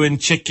barbecue and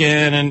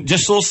chicken and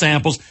just little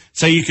samples.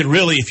 So you could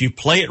really, if you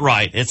play it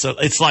right,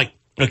 it's like,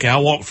 okay, I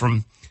walked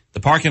from the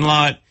parking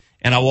lot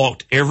and I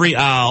walked every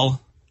aisle,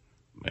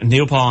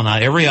 Neil Paul and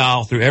I, every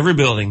aisle through every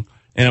building,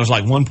 and it was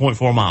like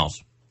 1.4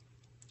 miles.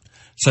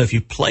 So if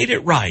you played it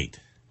right,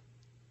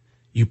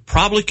 you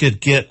probably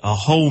could get a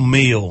whole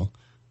meal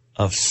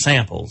of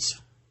samples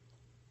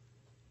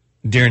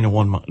during the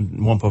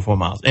 1.4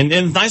 miles. And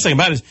the nice thing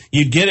about it is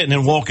you'd get it and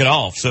then walk it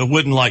off, so it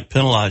wouldn't like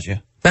penalize you.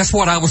 That's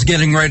what I was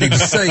getting ready to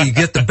say. You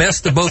get the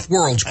best of both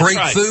worlds. Great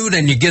food,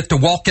 and you get to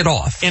walk it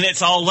off. And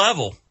it's all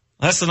level.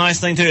 That's the nice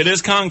thing, too. It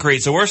is concrete,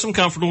 so wear some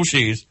comfortable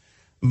shoes.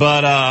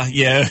 But,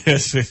 yeah,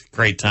 it's a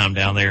great time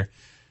down there.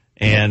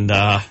 And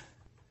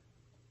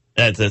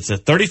it's a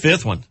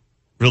 35th one.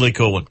 Really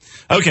cool one.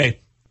 Okay,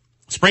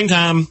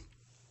 springtime.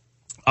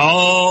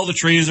 All the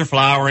trees are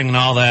flowering and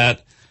all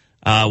that.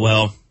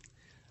 Well,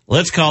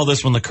 let's call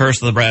this one the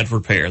Curse of the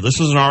Bradford Pear. This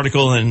was an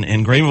article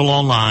in Greenville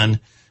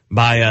Online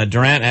by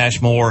Durant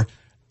Ashmore.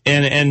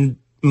 And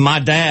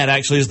my dad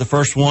actually is the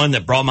first one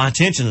that brought my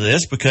attention to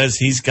this because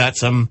he's got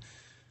some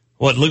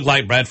what looked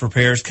like Bradford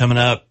pears coming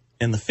up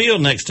in the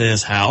field next to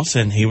his house,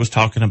 and he was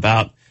talking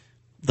about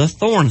the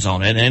thorns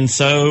on it. And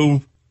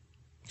so,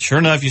 sure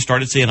enough, you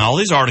started seeing all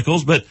these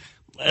articles. But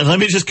let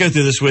me just go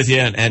through this with you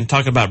and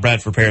talk about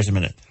Bradford pears a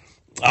minute.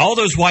 All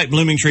those white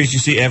blooming trees you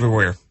see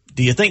everywhere,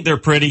 do you think they're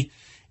pretty?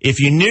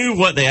 If you knew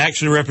what they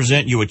actually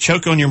represent, you would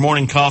choke on your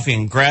morning coffee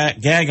and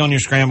gag on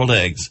your scrambled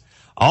eggs.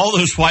 All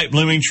those white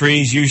blooming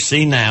trees you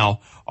see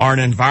now are an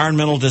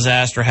environmental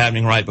disaster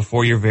happening right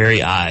before your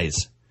very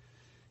eyes.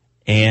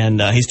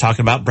 And he's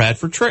talking about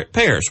Bradford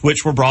pears,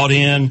 which were brought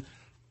in.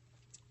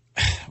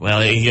 Well,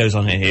 he goes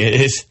on.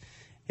 If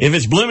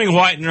it's blooming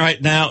white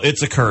right now,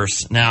 it's a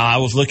curse. Now, I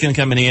was looking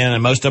coming in,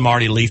 and most of them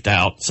already leafed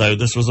out. So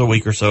this was a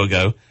week or so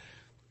ago.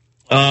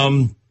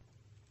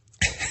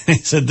 He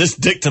said this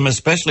dictum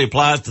especially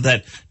applies to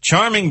that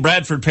charming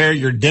Bradford pear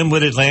your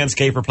dim-witted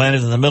landscaper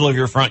planted in the middle of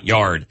your front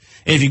yard.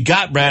 And if you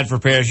got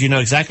Bradford pears, you know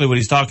exactly what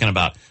he's talking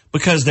about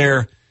because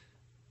they're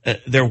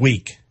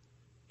weak.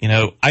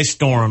 ice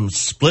storms,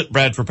 split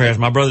Bradford pears.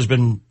 My brother's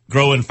been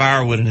growing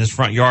firewood in his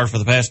front yard for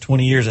the past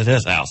 20 years at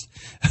his house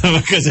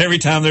because every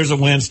time there's a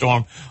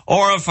windstorm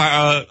or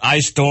a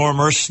ice storm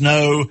or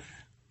snow,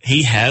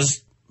 he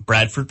has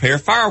Bradford pear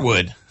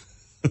firewood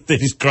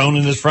that he's grown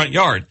in his front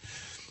yard.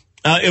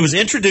 It was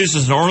introduced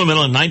as an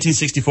ornamental in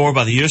 1964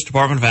 by the U.S.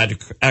 Department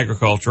of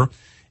Agriculture.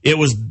 It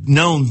was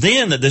known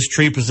then that this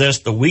tree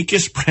possessed the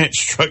weakest branch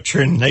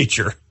structure in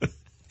nature.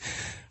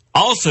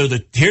 Also,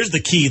 here's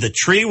the key. The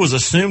tree was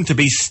assumed to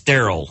be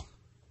sterile.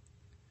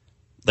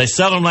 They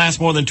seldom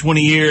last more than 20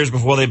 years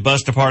before they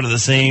bust apart at the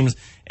seams,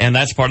 and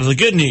that's part of the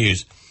good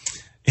news.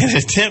 In an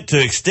attempt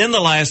to extend the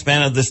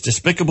lifespan of this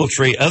despicable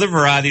tree, other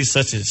varieties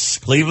such as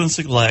Cleveland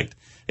Select,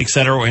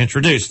 etc. were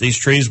introduced. These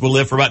trees will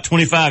live for about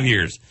 25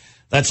 years.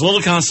 That's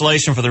little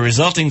consolation for the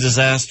resulting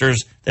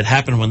disasters that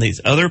happened when these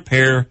other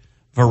pear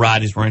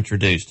varieties were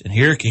introduced. And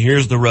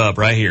here's the rub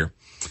right here.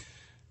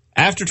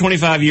 After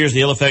 25 years,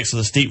 the ill effects of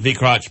the steep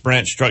V-crotch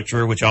branch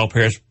structure, which all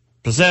pears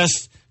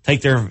possess,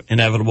 take their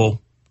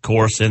inevitable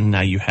course, and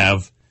now you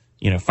have,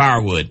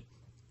 firewood.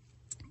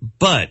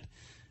 But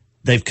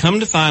they've come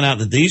to find out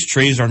that these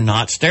trees are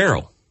not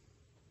sterile.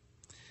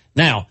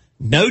 Now,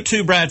 no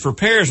two Bradford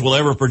pears will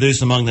ever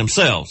produce among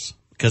themselves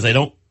because they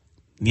don't,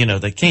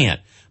 they can't.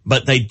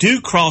 But they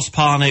do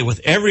cross-pollinate with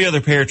every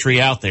other pear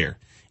tree out there,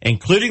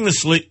 including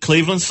the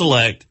Cleveland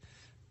Select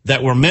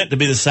that were meant to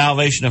be the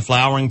salvation of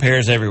flowering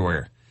pears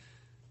everywhere.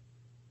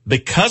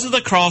 Because of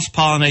the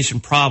cross-pollination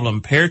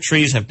problem, pear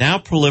trees have now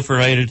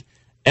proliferated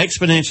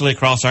exponentially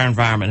across our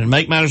environment. And to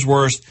make matters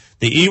worse,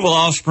 the evil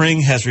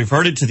offspring has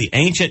reverted to the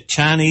ancient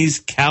Chinese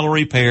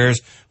calorie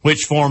pears,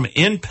 which form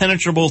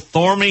impenetrable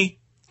thorny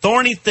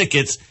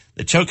thickets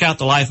that choke out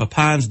the life of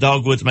pines,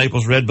 dogwoods,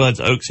 maples, redbuds,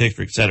 oaks,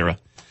 hickory, etc.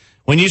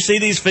 When you see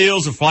these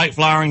fields of white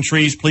flowering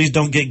trees, please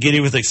don't get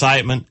giddy with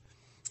excitement.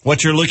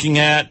 What you're looking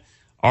at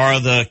are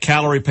the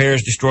calorie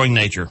pears destroying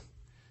nature.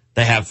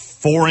 They have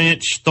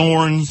 4-inch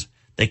thorns.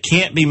 They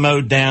can't be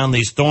mowed down.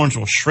 These thorns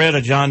will shred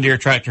a John Deere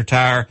tractor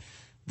tire.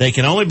 They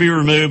can only be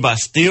removed by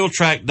steel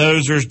track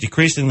dozers,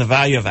 decreasing the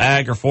value of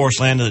ag or forest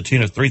land to the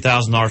tune of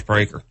 $3,000 per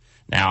acre.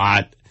 Now,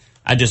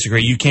 I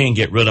disagree. You can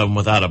get rid of them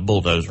without a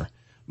bulldozer.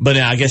 But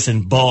I guess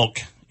in bulk,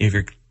 if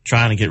you're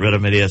trying to get rid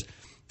of them, it is.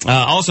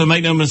 Also,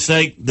 make no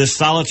mistake, this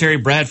solitary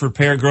Bradford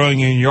pear growing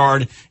in your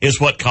yard is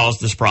what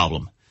caused this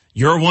problem.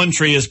 Your one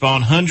tree has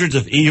spawned hundreds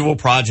of evil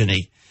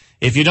progeny.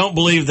 If you don't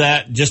believe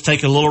that, just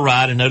take a little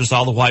ride and notice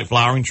all the white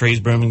flowering trees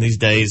blooming these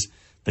days.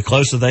 The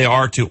closer they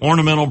are to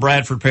ornamental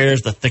Bradford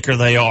pears, the thicker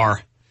they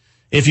are.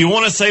 If you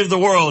want to save the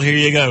world, here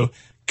you go.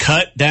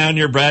 Cut down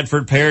your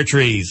Bradford pear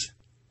trees.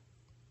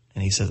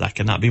 And he says, I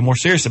cannot be more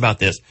serious about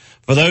this.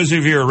 For those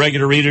of you who are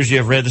regular readers, you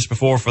have read this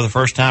before. For the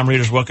first time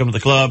readers, welcome to the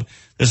club.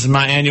 This is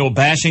my annual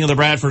bashing of the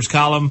Bradfords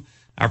column.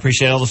 I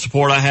appreciate all the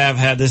support I have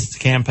had this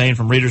campaign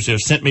from readers who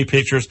have sent me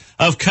pictures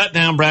of cut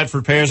down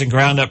Bradford pears and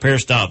ground up pear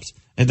stumps.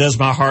 It does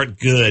my heart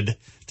good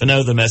to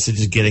know the message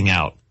is getting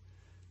out.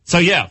 So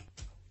yeah,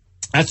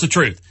 that's the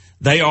truth.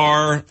 They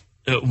are,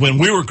 when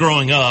we were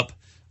growing up,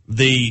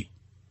 the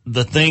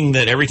thing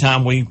that every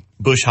time we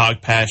bush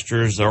hog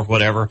pastures or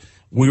whatever,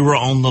 we were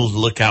on the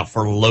lookout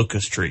for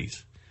locust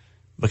trees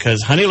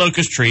because honey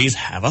locust trees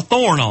have a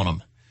thorn on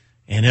them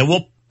and it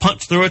will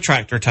punch through a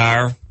tractor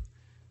tire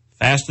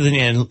faster than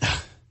you.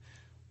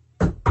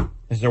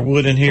 Is there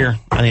wood in here?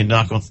 I need to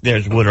knock on.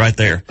 There's wood right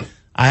there.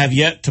 I have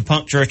yet to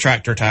puncture a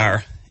tractor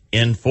tire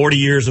in 40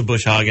 years of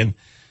bush hogging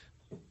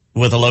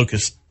with a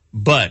locust,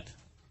 but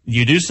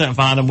you do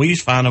find them. We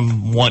used to find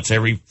them once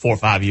every 4 or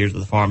 5 years at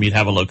the farm. You'd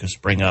have a locust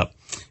spring up.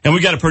 And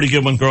we got a pretty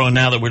good one growing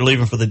now that we're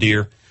leaving for the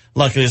deer.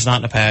 Luckily, it's not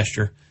in the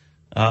pasture.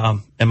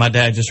 And my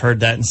dad just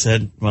heard that and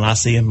said, when I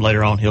see him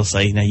later on, he'll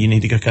say, now you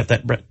need to go cut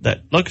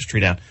that locust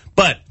tree down.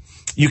 But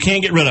you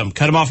can get rid of them.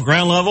 Cut them off at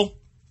ground level.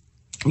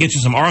 Get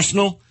you some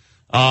Arsenal.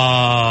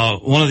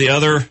 One of the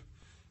other,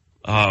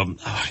 I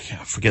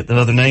forget the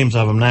other names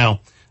of them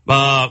now.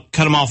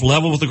 Cut them off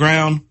level with the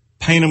ground.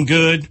 Paint them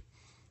good.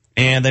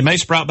 And they may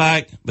sprout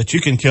back, but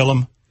you can kill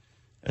them.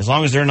 As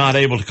long as they're not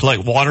able to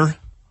collect water,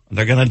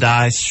 they're going to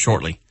die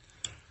shortly.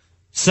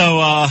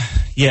 So,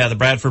 the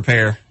Bradford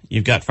pear.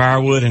 You've got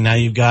firewood, and now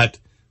you've got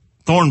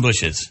thorn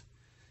bushes.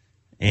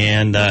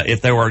 And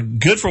if they were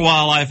good for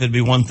wildlife, it'd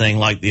be one thing,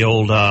 like the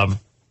old, man,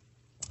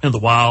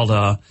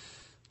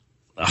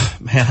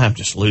 I'm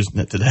just losing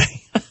it today.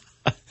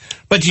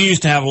 But you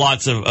used to have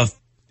lots of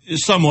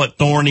somewhat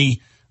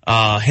thorny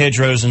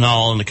hedgerows and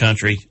all in the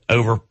country,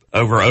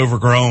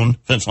 overgrown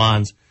fence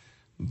lines.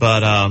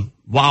 But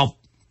I'll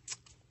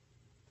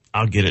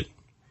get it.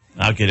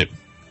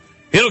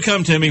 It'll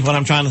come to me when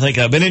I'm trying to think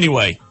of. But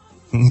anyway,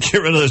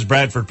 get rid of those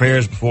Bradford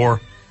pears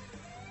before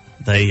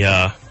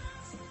they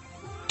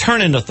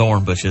turn into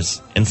thorn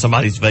bushes in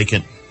somebody's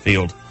vacant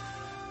field.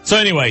 So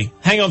anyway,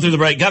 hang on through the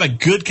break. Got a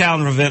good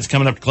calendar of events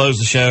coming up to close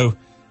the show.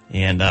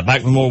 And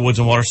back with more Woods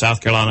and Water,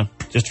 South Carolina.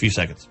 Just a few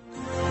seconds.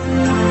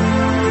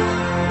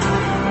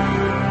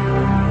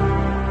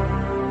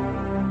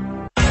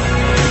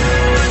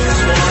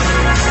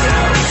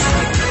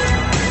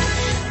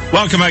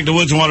 Welcome back to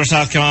Woods and Water,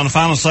 South Carolina.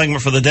 Final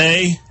segment for the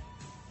day,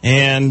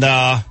 and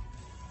a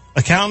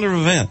calendar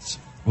of events.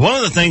 One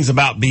of the things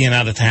about being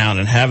out of town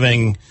and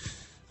having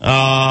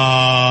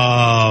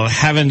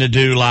to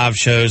do live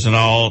shows and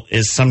all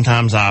is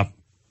sometimes I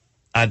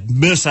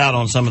miss out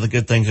on some of the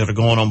good things that are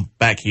going on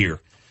back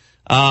here.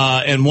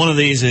 And one of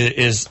these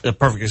is a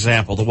perfect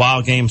example: the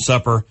Wild Game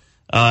Supper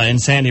in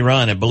Sandy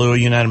Run at Beloua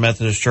United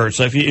Methodist Church.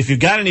 So if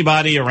you've got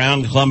anybody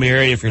around the Columbia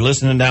area, if you're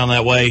listening down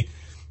that way,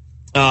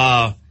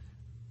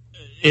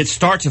 it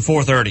starts at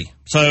 4:30.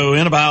 So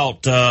in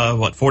about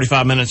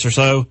 45 minutes or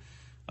so,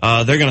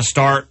 they're going to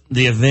start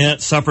the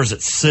event. Supper's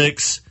at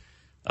 6.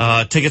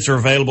 Tickets are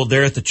available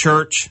there at the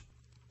church.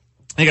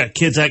 They got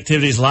kids'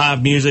 activities,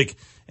 live music,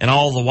 and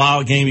all the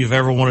wild game you've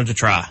ever wanted to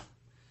try.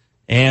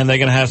 And they're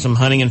going to have some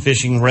hunting and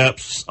fishing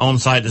reps on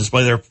site to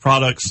display their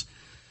products.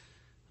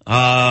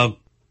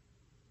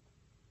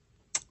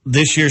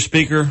 This year's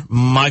speaker,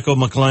 Michael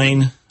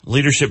McLean.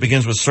 Leadership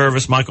begins with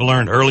service. Michael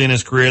learned early in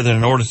his career that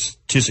in order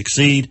to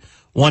succeed,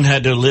 one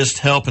had to enlist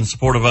help and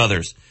support of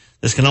others.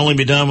 This can only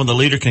be done when the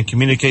leader can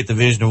communicate the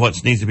vision of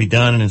what needs to be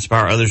done and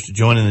inspire others to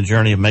join in the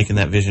journey of making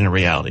that vision a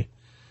reality.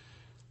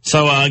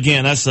 So,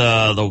 again, that's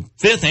the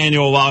 5th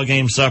annual Wild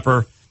Game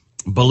Supper,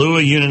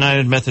 Beloua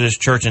United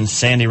Methodist Church in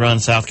Sandy Run,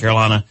 South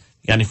Carolina.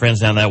 You got any friends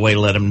down that way,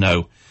 let them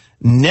know.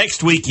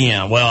 Next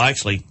weekend, well,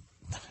 actually,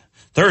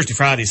 Thursday,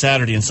 Friday,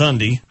 Saturday, and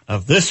Sunday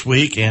of this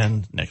week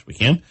and next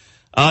weekend,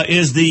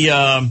 is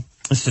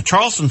it's the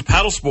Charleston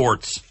Paddle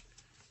Sports.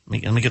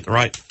 Let me get the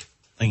right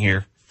thing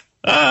here.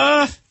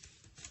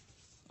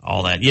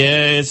 All that.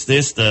 Yeah, it's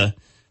the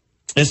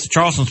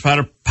Charleston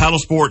Paddle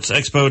Sports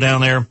Expo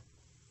down there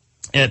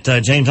at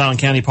James Island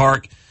County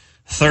Park.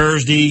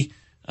 Thursday,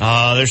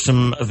 there's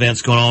some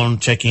events going on,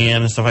 check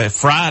in and stuff like that.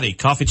 Friday,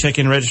 coffee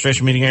check-in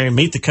registration meeting area.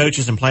 Meet the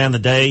coaches and plan the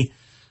day.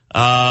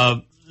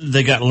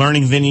 They got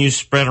learning venues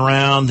spread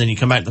around. Then you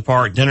come back to the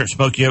park. Dinner at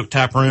Smoky Oak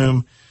Tap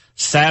Room.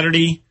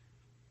 Saturday,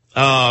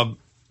 more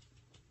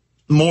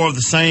of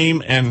the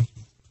same, and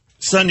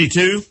Sunday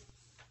too.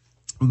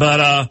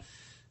 But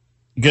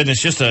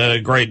goodness, just a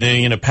great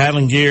day.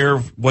 Paddling gear,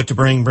 what to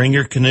bring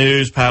your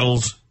canoes,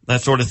 paddles, that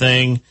sort of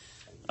thing.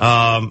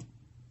 And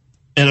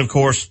of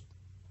course,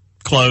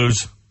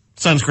 clothes,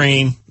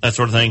 sunscreen, that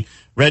sort of thing.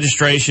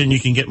 Registration, you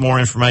can get more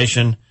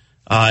information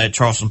at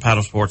Charleston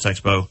Paddle Sports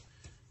Expo.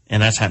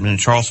 And that's happening in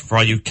Charleston for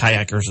all you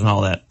kayakers and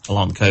all that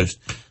along the coast.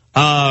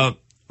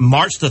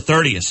 March the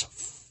 30th,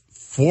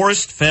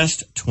 Forest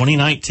Fest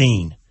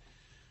 2019.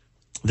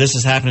 This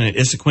is happening at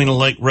Issaquena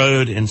Lake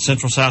Road in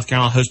Central South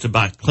Carolina, hosted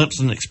by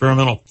Clemson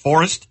Experimental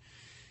Forest.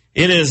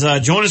 It is,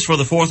 join us for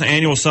the 4th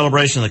annual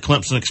celebration of the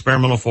Clemson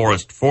Experimental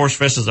Forest. Forest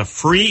Fest is a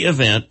free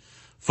event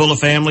full of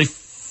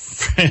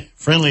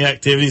family-friendly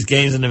activities,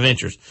 games, and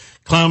adventures.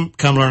 Come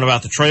learn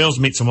about the trails,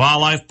 meet some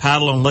wildlife,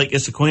 paddle on Lake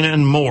Issaquena,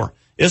 and more.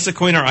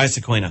 Issaquena or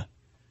Isaquena?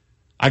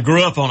 I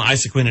grew up on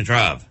Isaquena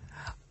Drive.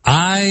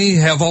 I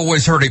have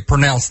always heard it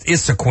pronounced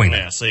Issaquena.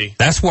 Yeah, see?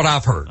 That's what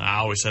I've heard. I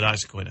always said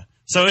Isaquena.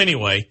 So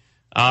anyway,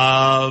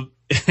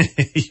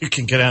 you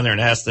can get down there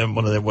and ask them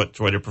what they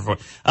prefer.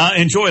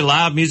 Enjoy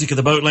live music at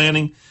the boat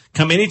landing.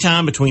 Come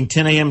anytime between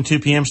 10 a.m. and 2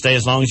 p.m. Stay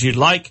as long as you'd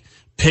like.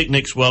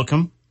 Picnics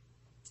welcome.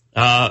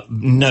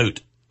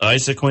 Note,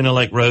 Issaquena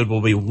Lake Road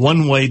will be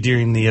one way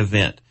during the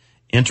event.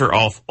 Enter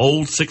off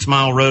Old 6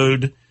 Mile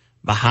Road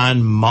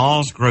behind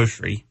Ma's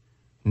Grocery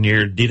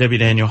near D.W.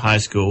 Daniel High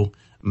School.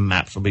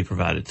 Maps will be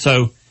provided.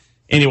 So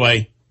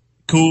anyway,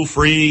 cool,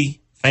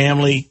 free,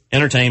 family,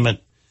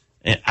 entertainment,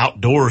 and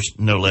outdoors,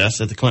 no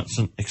less, at the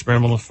Clemson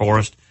Experimental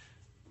Forest,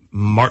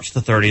 March the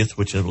 30th,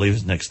 which I believe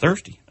is next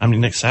Saturday.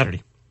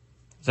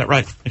 Is that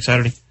right? Next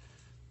Saturday?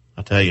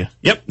 I'll tell you.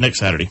 Yep, next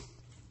Saturday.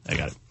 I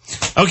got it.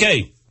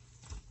 Okay.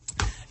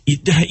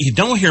 You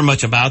don't hear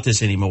much about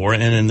this anymore,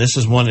 and this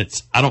is one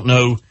that's, I don't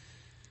know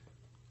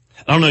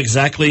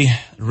exactly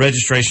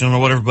registration or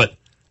whatever, but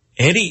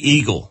Eddie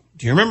Eagle.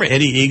 Do you remember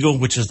Eddie Eagle,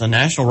 which is the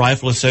National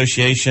Rifle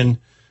Association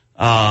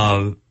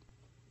firearm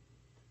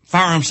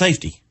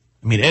safety?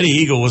 I mean, Eddie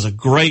Eagle was a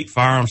great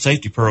firearm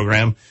safety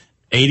program,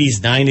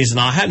 80s, 90s, and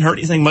I hadn't heard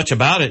anything much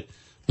about it.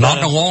 Not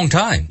in a long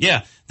time.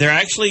 Yeah. There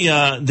actually,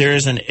 there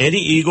is an Eddie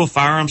Eagle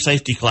firearm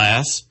safety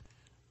class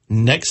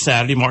next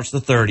Saturday, March the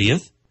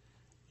 30th,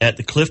 at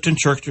the Clifton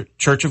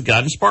Church of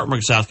God in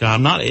Spartanburg, South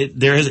Carolina.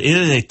 It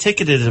is a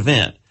ticketed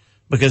event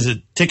because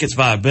it tickets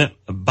by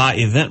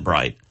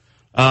Eventbrite.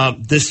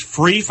 This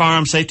free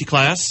firearm safety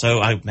class, so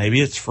maybe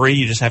it's free,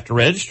 you just have to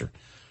register.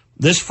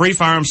 This free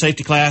firearm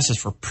safety class is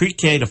for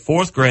pre-K to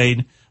 4th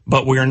grade,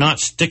 but we are not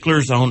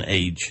sticklers on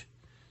age.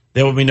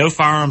 There will be no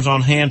firearms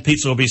on hand.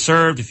 Pizza will be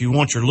served. If you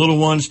want your little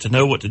ones to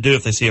know what to do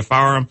if they see a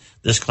firearm,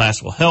 this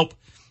class will help.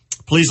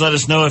 Please let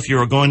us know if you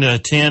are going to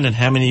attend and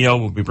how many of y'all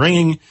will be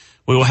bringing.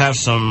 We will have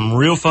some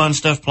real fun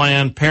stuff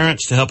planned.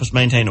 Parents, to help us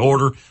maintain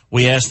order,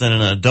 we ask that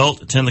an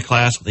adult attend the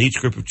class with each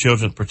group of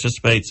children that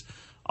participates.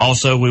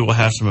 Also, we will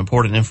have some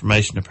important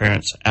information to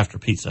parents after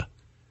pizza.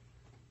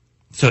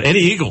 So Eddie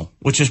Eagle,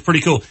 which is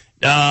pretty cool.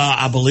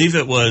 I believe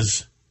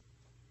is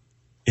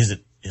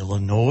it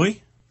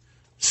Illinois?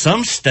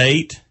 Some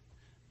state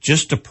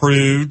just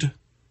approved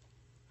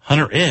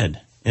Hunter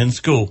Ed in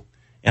school.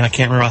 And I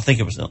can't remember, I think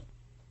it was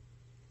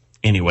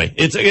anyway,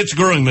 it's a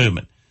growing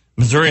movement.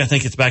 Missouri, I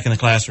think it's back in the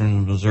classroom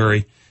in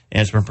Missouri,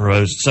 and it's been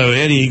proposed. So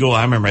Ed Eagle,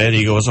 I remember Ed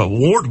Eagle was an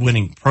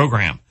award-winning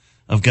program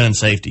of gun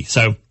safety.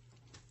 So,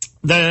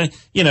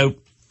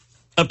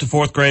 up to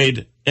fourth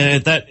grade,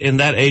 and in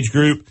that age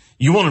group,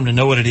 you want them to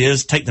know what it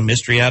is, take the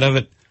mystery out of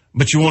it,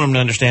 but you want them to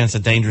understand it's a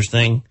dangerous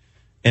thing.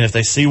 And if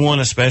they see one,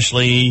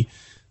 especially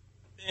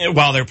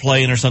while they're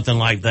playing or something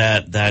like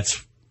that,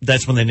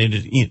 that's when they need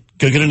to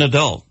go get an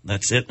adult.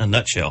 That's it in a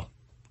nutshell.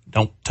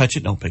 Don't touch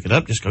it. Don't pick it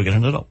up. Just go get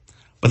an adult.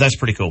 But that's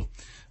pretty cool.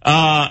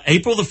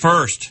 April the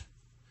 1st,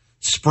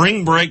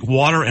 Spring Break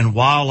Water and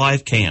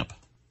Wildlife Camp.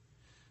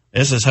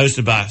 This is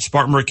hosted by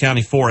Spartanburg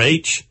County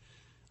 4-H.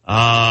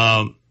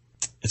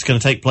 It's going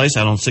to take place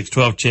out on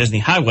 612 Chesney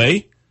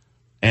Highway.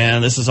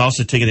 And this is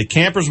also ticketed.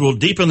 Campers will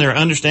deepen their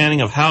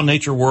understanding of how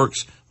nature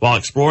works while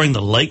exploring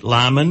the Lake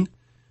Lyman,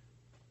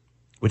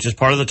 which is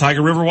part of the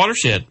Tiger River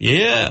watershed.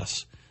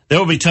 Yes. There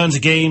will be tons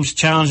of games,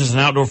 challenges, and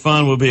outdoor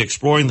fun. We'll be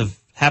exploring the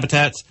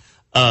habitats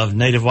of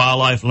native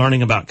wildlife,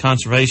 learning about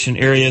conservation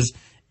areas,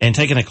 and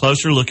taking a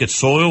closer look at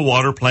soil,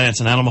 water, plants,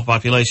 and animal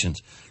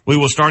populations. We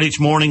will start each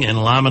morning in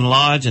Lyman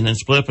Lodge and then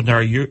split up into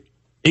our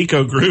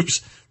eco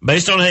groups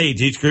based on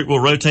age. Each group will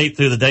rotate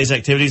through the day's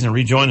activities and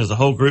rejoin as a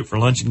whole group for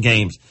lunch and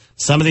games.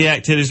 Some of the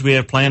activities we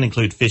have planned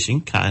include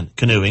fishing,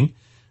 canoeing,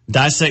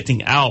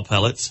 dissecting owl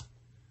pellets,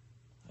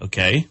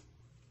 okay,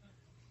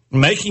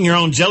 making your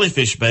own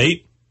jellyfish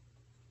bait,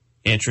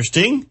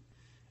 interesting,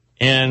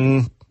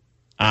 and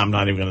I'm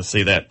not even going to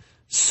see that,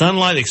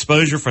 sunlight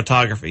exposure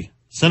photography,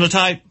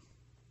 Cenotype,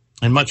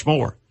 and much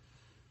more.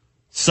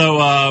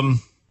 So,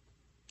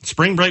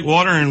 Spring Break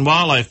Water and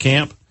Wildlife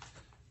Camp,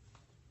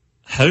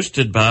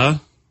 hosted by,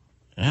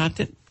 I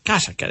think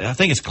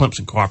it's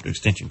Clemson Cooperative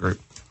Extension Group.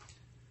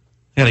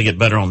 Got to get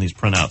better on these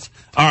printouts.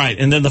 All right,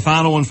 and then the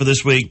final one for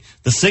this week,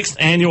 the 6th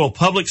Annual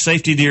Public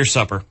Safety Deer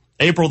Supper,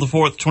 April the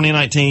 4th,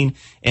 2019,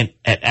 and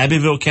at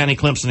Abbeville County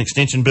Clemson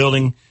Extension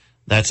Building.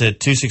 That's at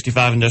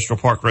 265 Industrial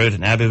Park Road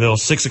in Abbeville.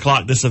 6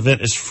 o'clock. This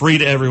event is free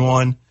to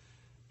everyone.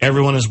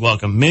 Everyone is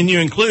welcome. Menu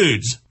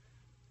includes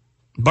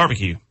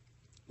barbecue,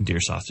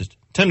 deer sausage,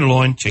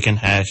 tenderloin, chicken,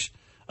 hash,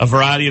 a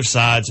variety of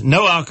sides,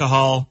 no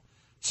alcohol,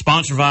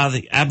 sponsored by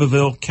the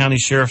Abbeville County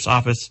Sheriff's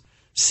Office,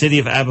 City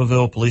of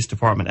Abbeville Police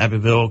Department,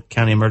 Abbeville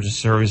County Emergency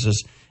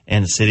Services,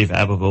 and the City of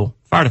Abbeville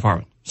Fire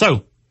Department.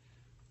 So,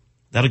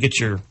 that'll get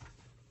your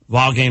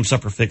wild game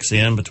supper fix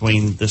in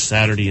between this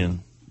Saturday and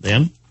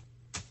then.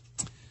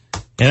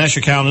 And that's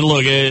your calendar.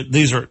 Look,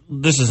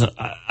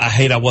 I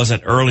hate I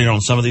wasn't earlier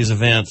on some of these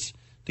events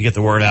to get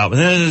the word out, but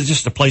then it's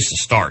just a place to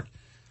start.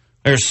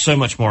 There's so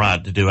much more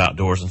to do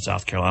outdoors in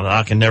South Carolina.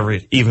 I can never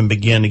even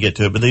begin to get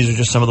to it, but these are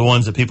just some of the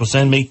ones that people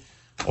send me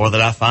or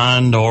that I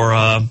find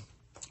or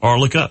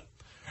look up.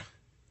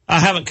 I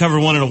haven't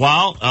covered one in a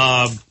while.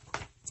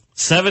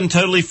 7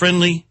 totally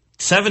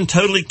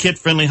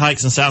kid-friendly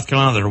hikes in South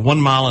Carolina that are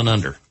 1 mile and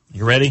under.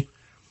 You ready?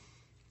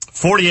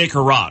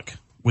 40-Acre Rock,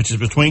 which is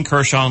between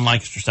Kershaw and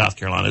Lancaster, South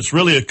Carolina. It's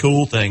really a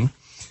cool thing.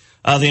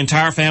 The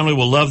entire family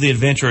will love the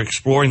adventure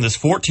exploring this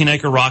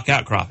 14-acre rock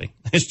outcropping.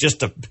 It's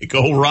just a big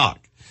old rock.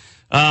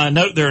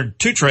 Note there are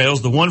 2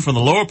 trails. The one from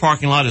the lower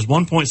parking lot is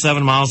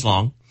 1.7 miles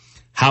long.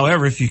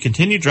 However, if you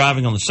continue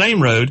driving on the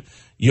same road,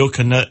 you'll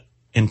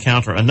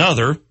encounter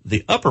another,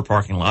 the upper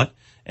parking lot,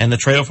 and the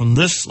trail from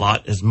this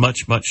lot is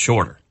much, much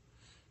shorter.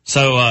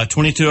 So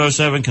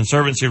 2207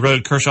 Conservancy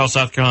Road, Kershaw,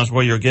 South Carolina is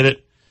where you'll get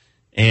it.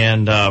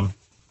 And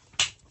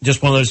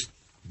just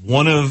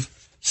one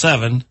of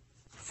 7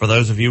 for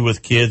those of you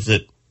with kids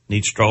that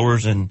need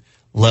strollers and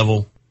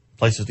level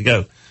places to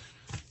go.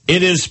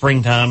 It is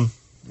springtime,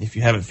 if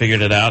you haven't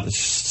figured it out. It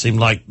seemed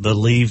like the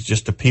leaves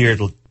just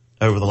appeared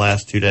over the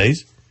last 2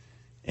 days.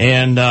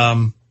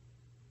 And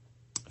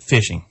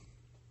fishing.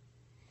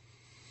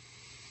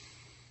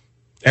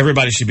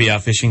 Everybody should be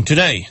out fishing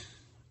today.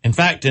 In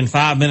fact, in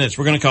 5 minutes,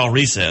 we're going to call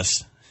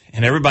recess,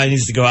 and everybody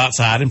needs to go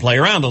outside and play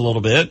around a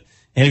little bit.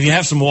 And if you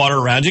have some water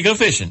around you, go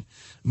fishing.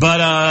 But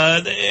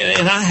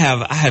and I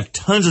have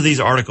tons of these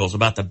articles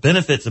about the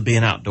benefits of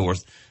being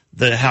outdoors,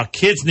 how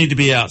kids need to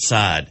be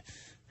outside,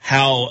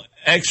 how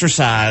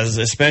exercise,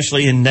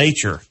 especially in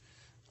nature,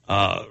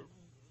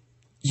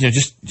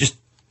 just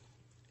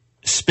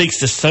speaks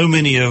to so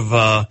many of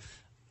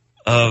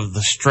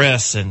the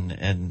stress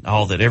and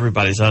all that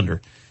everybody's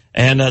under.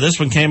 And this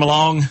one came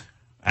along.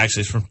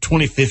 Actually, it's from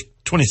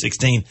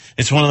 2016.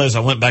 It's one of those I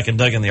went back and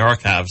dug in the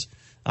archives.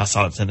 I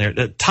saw it's in there.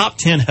 The top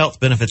 10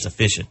 health benefits of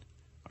fishing.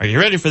 Are you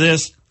ready for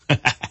this?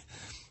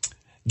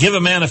 Give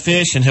a man a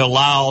fish and he'll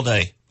lie all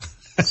day.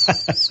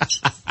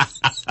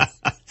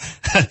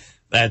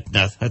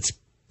 That's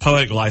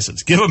poetic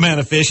license. Give a man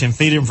a fish and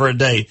feed him for a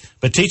day,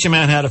 but teach a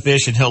man how to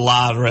fish and he'll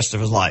lie the rest of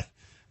his life.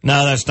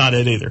 No, that's not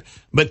it either.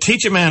 But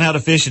teach a man how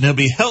to fish and he'll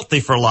be healthy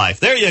for life.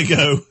 There you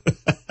go.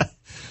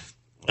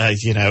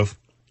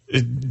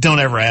 Don't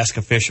ever ask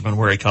a fisherman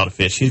where he caught a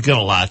fish. He's going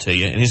to lie to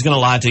you, and he's going to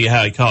lie to you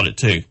how he caught it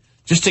too.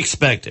 Just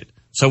expect it.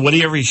 So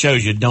whatever he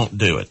shows you, don't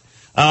do it.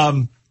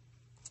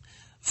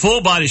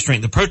 Full body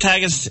strength.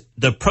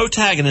 The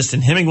protagonist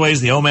in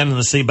Hemingway's The Old Man and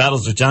the Sea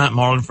battles a giant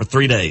marlin for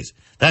 3 days.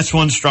 That's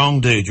one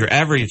strong dude. Your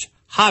average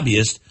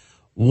hobbyist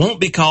won't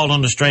be called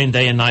on to strain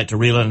day and night to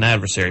reel in an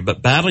adversary,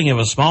 but battling of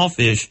a small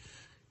fish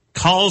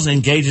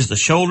engages the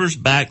shoulders,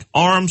 back,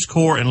 arms,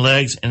 core, and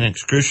legs in an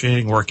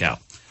excruciating workout.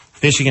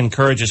 Fishing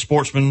encourages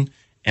sportsmen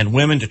and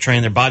women to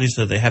train their bodies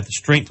so they have the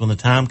strength when the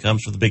time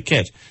comes for the big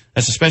catch.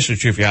 That's especially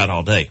true if you're out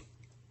all day.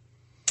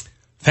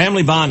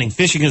 Family bonding.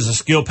 Fishing is a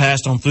skill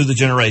passed on through the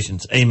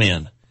generations.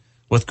 Amen.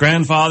 With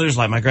grandfathers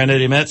like my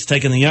granddaddy Metz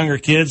taking the younger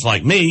kids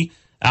like me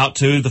out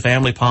to the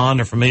family pond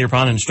or familiar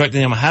pond and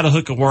instructing them how to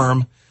hook a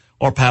worm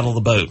or paddle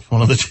the boat,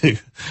 one of the two.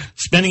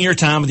 Spending your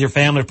time with your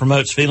family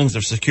promotes feelings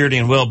of security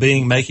and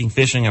well-being, making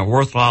fishing a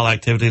worthwhile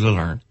activity to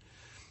learn.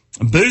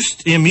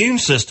 Boost the immune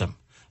system.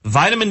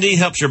 Vitamin D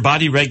helps your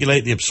body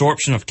regulate the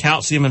absorption of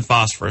calcium and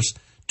phosphorus,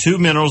 two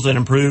minerals that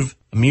improve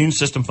immune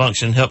system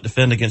function and help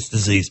defend against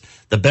disease.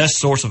 The best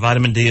source of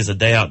vitamin D is a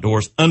day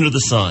outdoors under the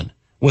sun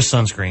with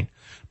sunscreen.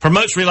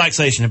 Promotes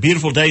relaxation. A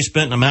beautiful day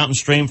spent in a mountain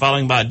stream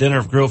followed by a dinner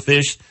of grilled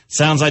fish.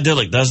 Sounds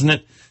idyllic, doesn't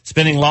it?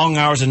 Spending long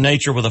hours in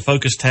nature with a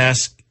focused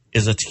task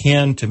is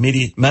akin to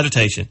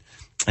meditation,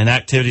 an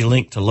activity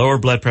linked to lower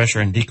blood pressure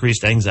and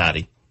decreased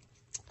anxiety.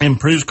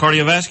 Improves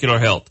cardiovascular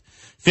health.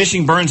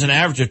 Fishing burns an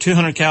average of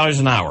 200 calories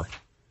an hour.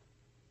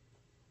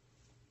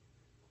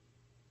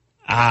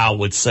 I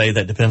would say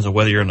that depends on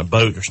whether you're in a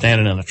boat or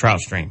standing in a trout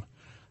stream.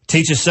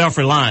 Teaches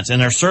self-reliance. In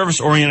our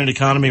service-oriented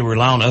economy, we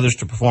rely on others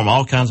to perform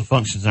all kinds of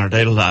functions in our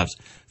daily lives.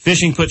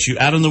 Fishing puts you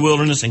out in the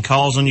wilderness and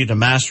calls on you to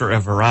master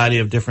a variety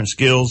of different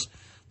skills.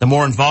 The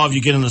more involved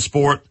you get in the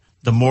sport,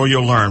 the more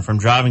you'll learn, from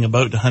driving a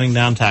boat to hunting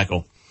down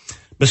tackle.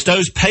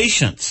 Bestows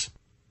patience.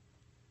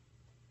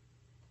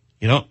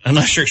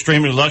 Unless you're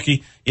extremely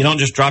lucky, you don't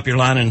just drop your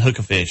line and hook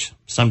a fish.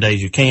 Some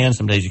days you can,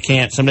 some days you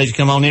can't. Some days you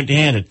come home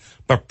empty-handed.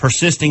 But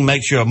persisting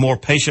makes you a more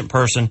patient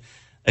person,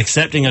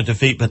 accepting of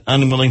defeat but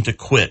unwilling to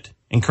quit.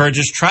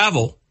 Encourages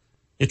travel.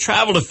 You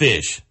travel to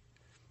fish.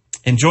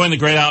 Enjoying the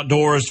great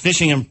outdoors.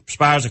 Fishing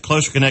inspires a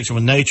closer connection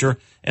with nature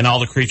and all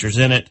the creatures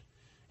in it,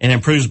 and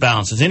improves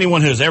balance. As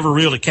anyone who has ever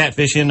reeled a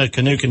catfish in a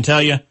canoe can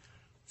tell you,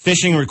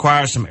 fishing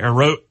requires some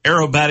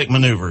aerobatic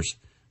maneuvers.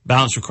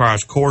 Balance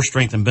requires core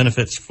strength and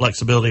benefits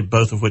flexibility,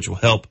 both of which will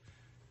help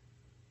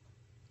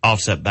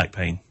offset back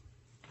pain.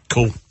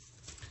 Cool.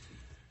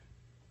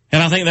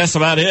 And I think that's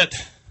about it.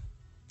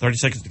 30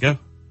 seconds to go.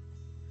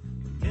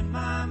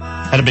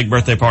 Had a big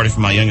birthday party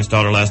for my youngest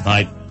daughter last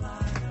night.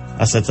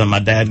 I said something, my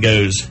dad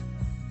goes,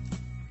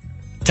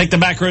 take the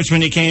back roads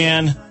when you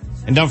can,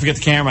 and don't forget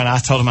the camera. And I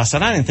told him, I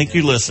said, I didn't think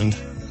you listened.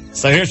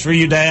 So here's for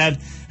you,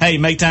 Dad. Hey,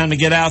 make time to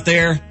get out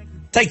there.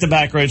 Take the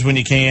back roads when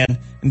you can,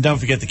 and don't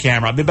forget the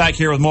camera. I'll be back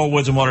here with more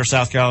Woods and Water,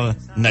 South Carolina,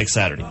 next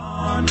Saturday.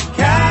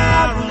 Carolina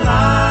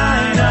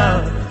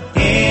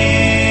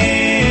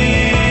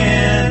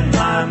in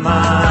my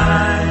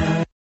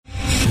mind.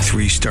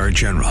 3-star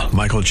General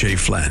Michael J.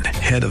 Flynn,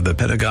 head of the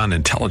Pentagon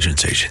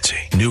Intelligence Agency,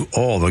 knew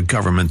all the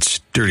government's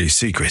dirty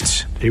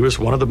secrets. He was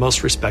one of the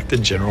most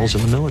respected generals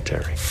in the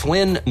military.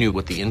 Flynn knew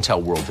what the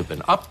intel world had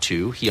been up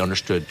to. He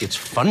understood its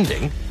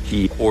funding.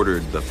 He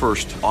ordered the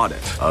first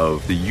audit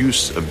of the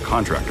use of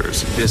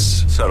contractors.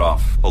 This set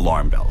off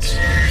alarm bells.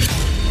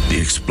 The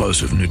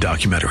explosive new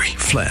documentary,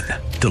 Flynn,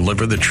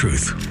 Deliver the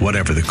Truth,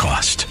 Whatever the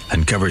Cost,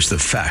 uncovers the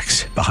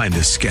facts behind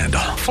this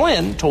scandal.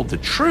 Flynn told the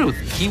truth.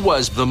 He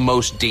was the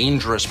most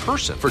dangerous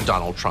person for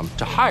Donald Trump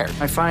to hire.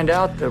 I find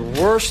out the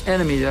worst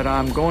enemy that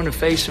I'm going to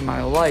face in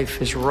my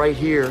life is right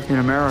here in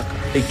America.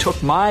 They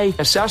took my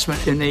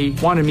assessment and they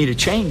wanted me to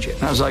change it.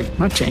 And I was like, I'm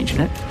not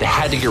changing it. They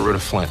had to get rid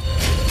of Flynn.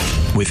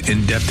 With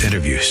in-depth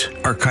interviews,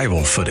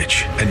 archival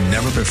footage, and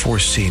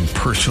never-before-seen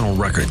personal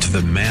records of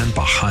the man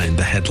behind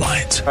the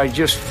headlines. I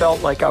just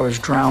felt like I was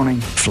drowning.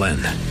 Flynn,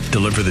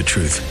 Deliver the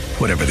Truth,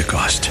 Whatever the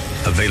Cost.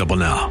 Available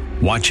now.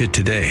 Watch it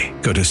today.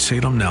 Go to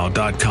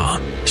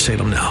salemnow.com.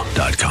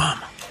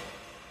 salemnow.com.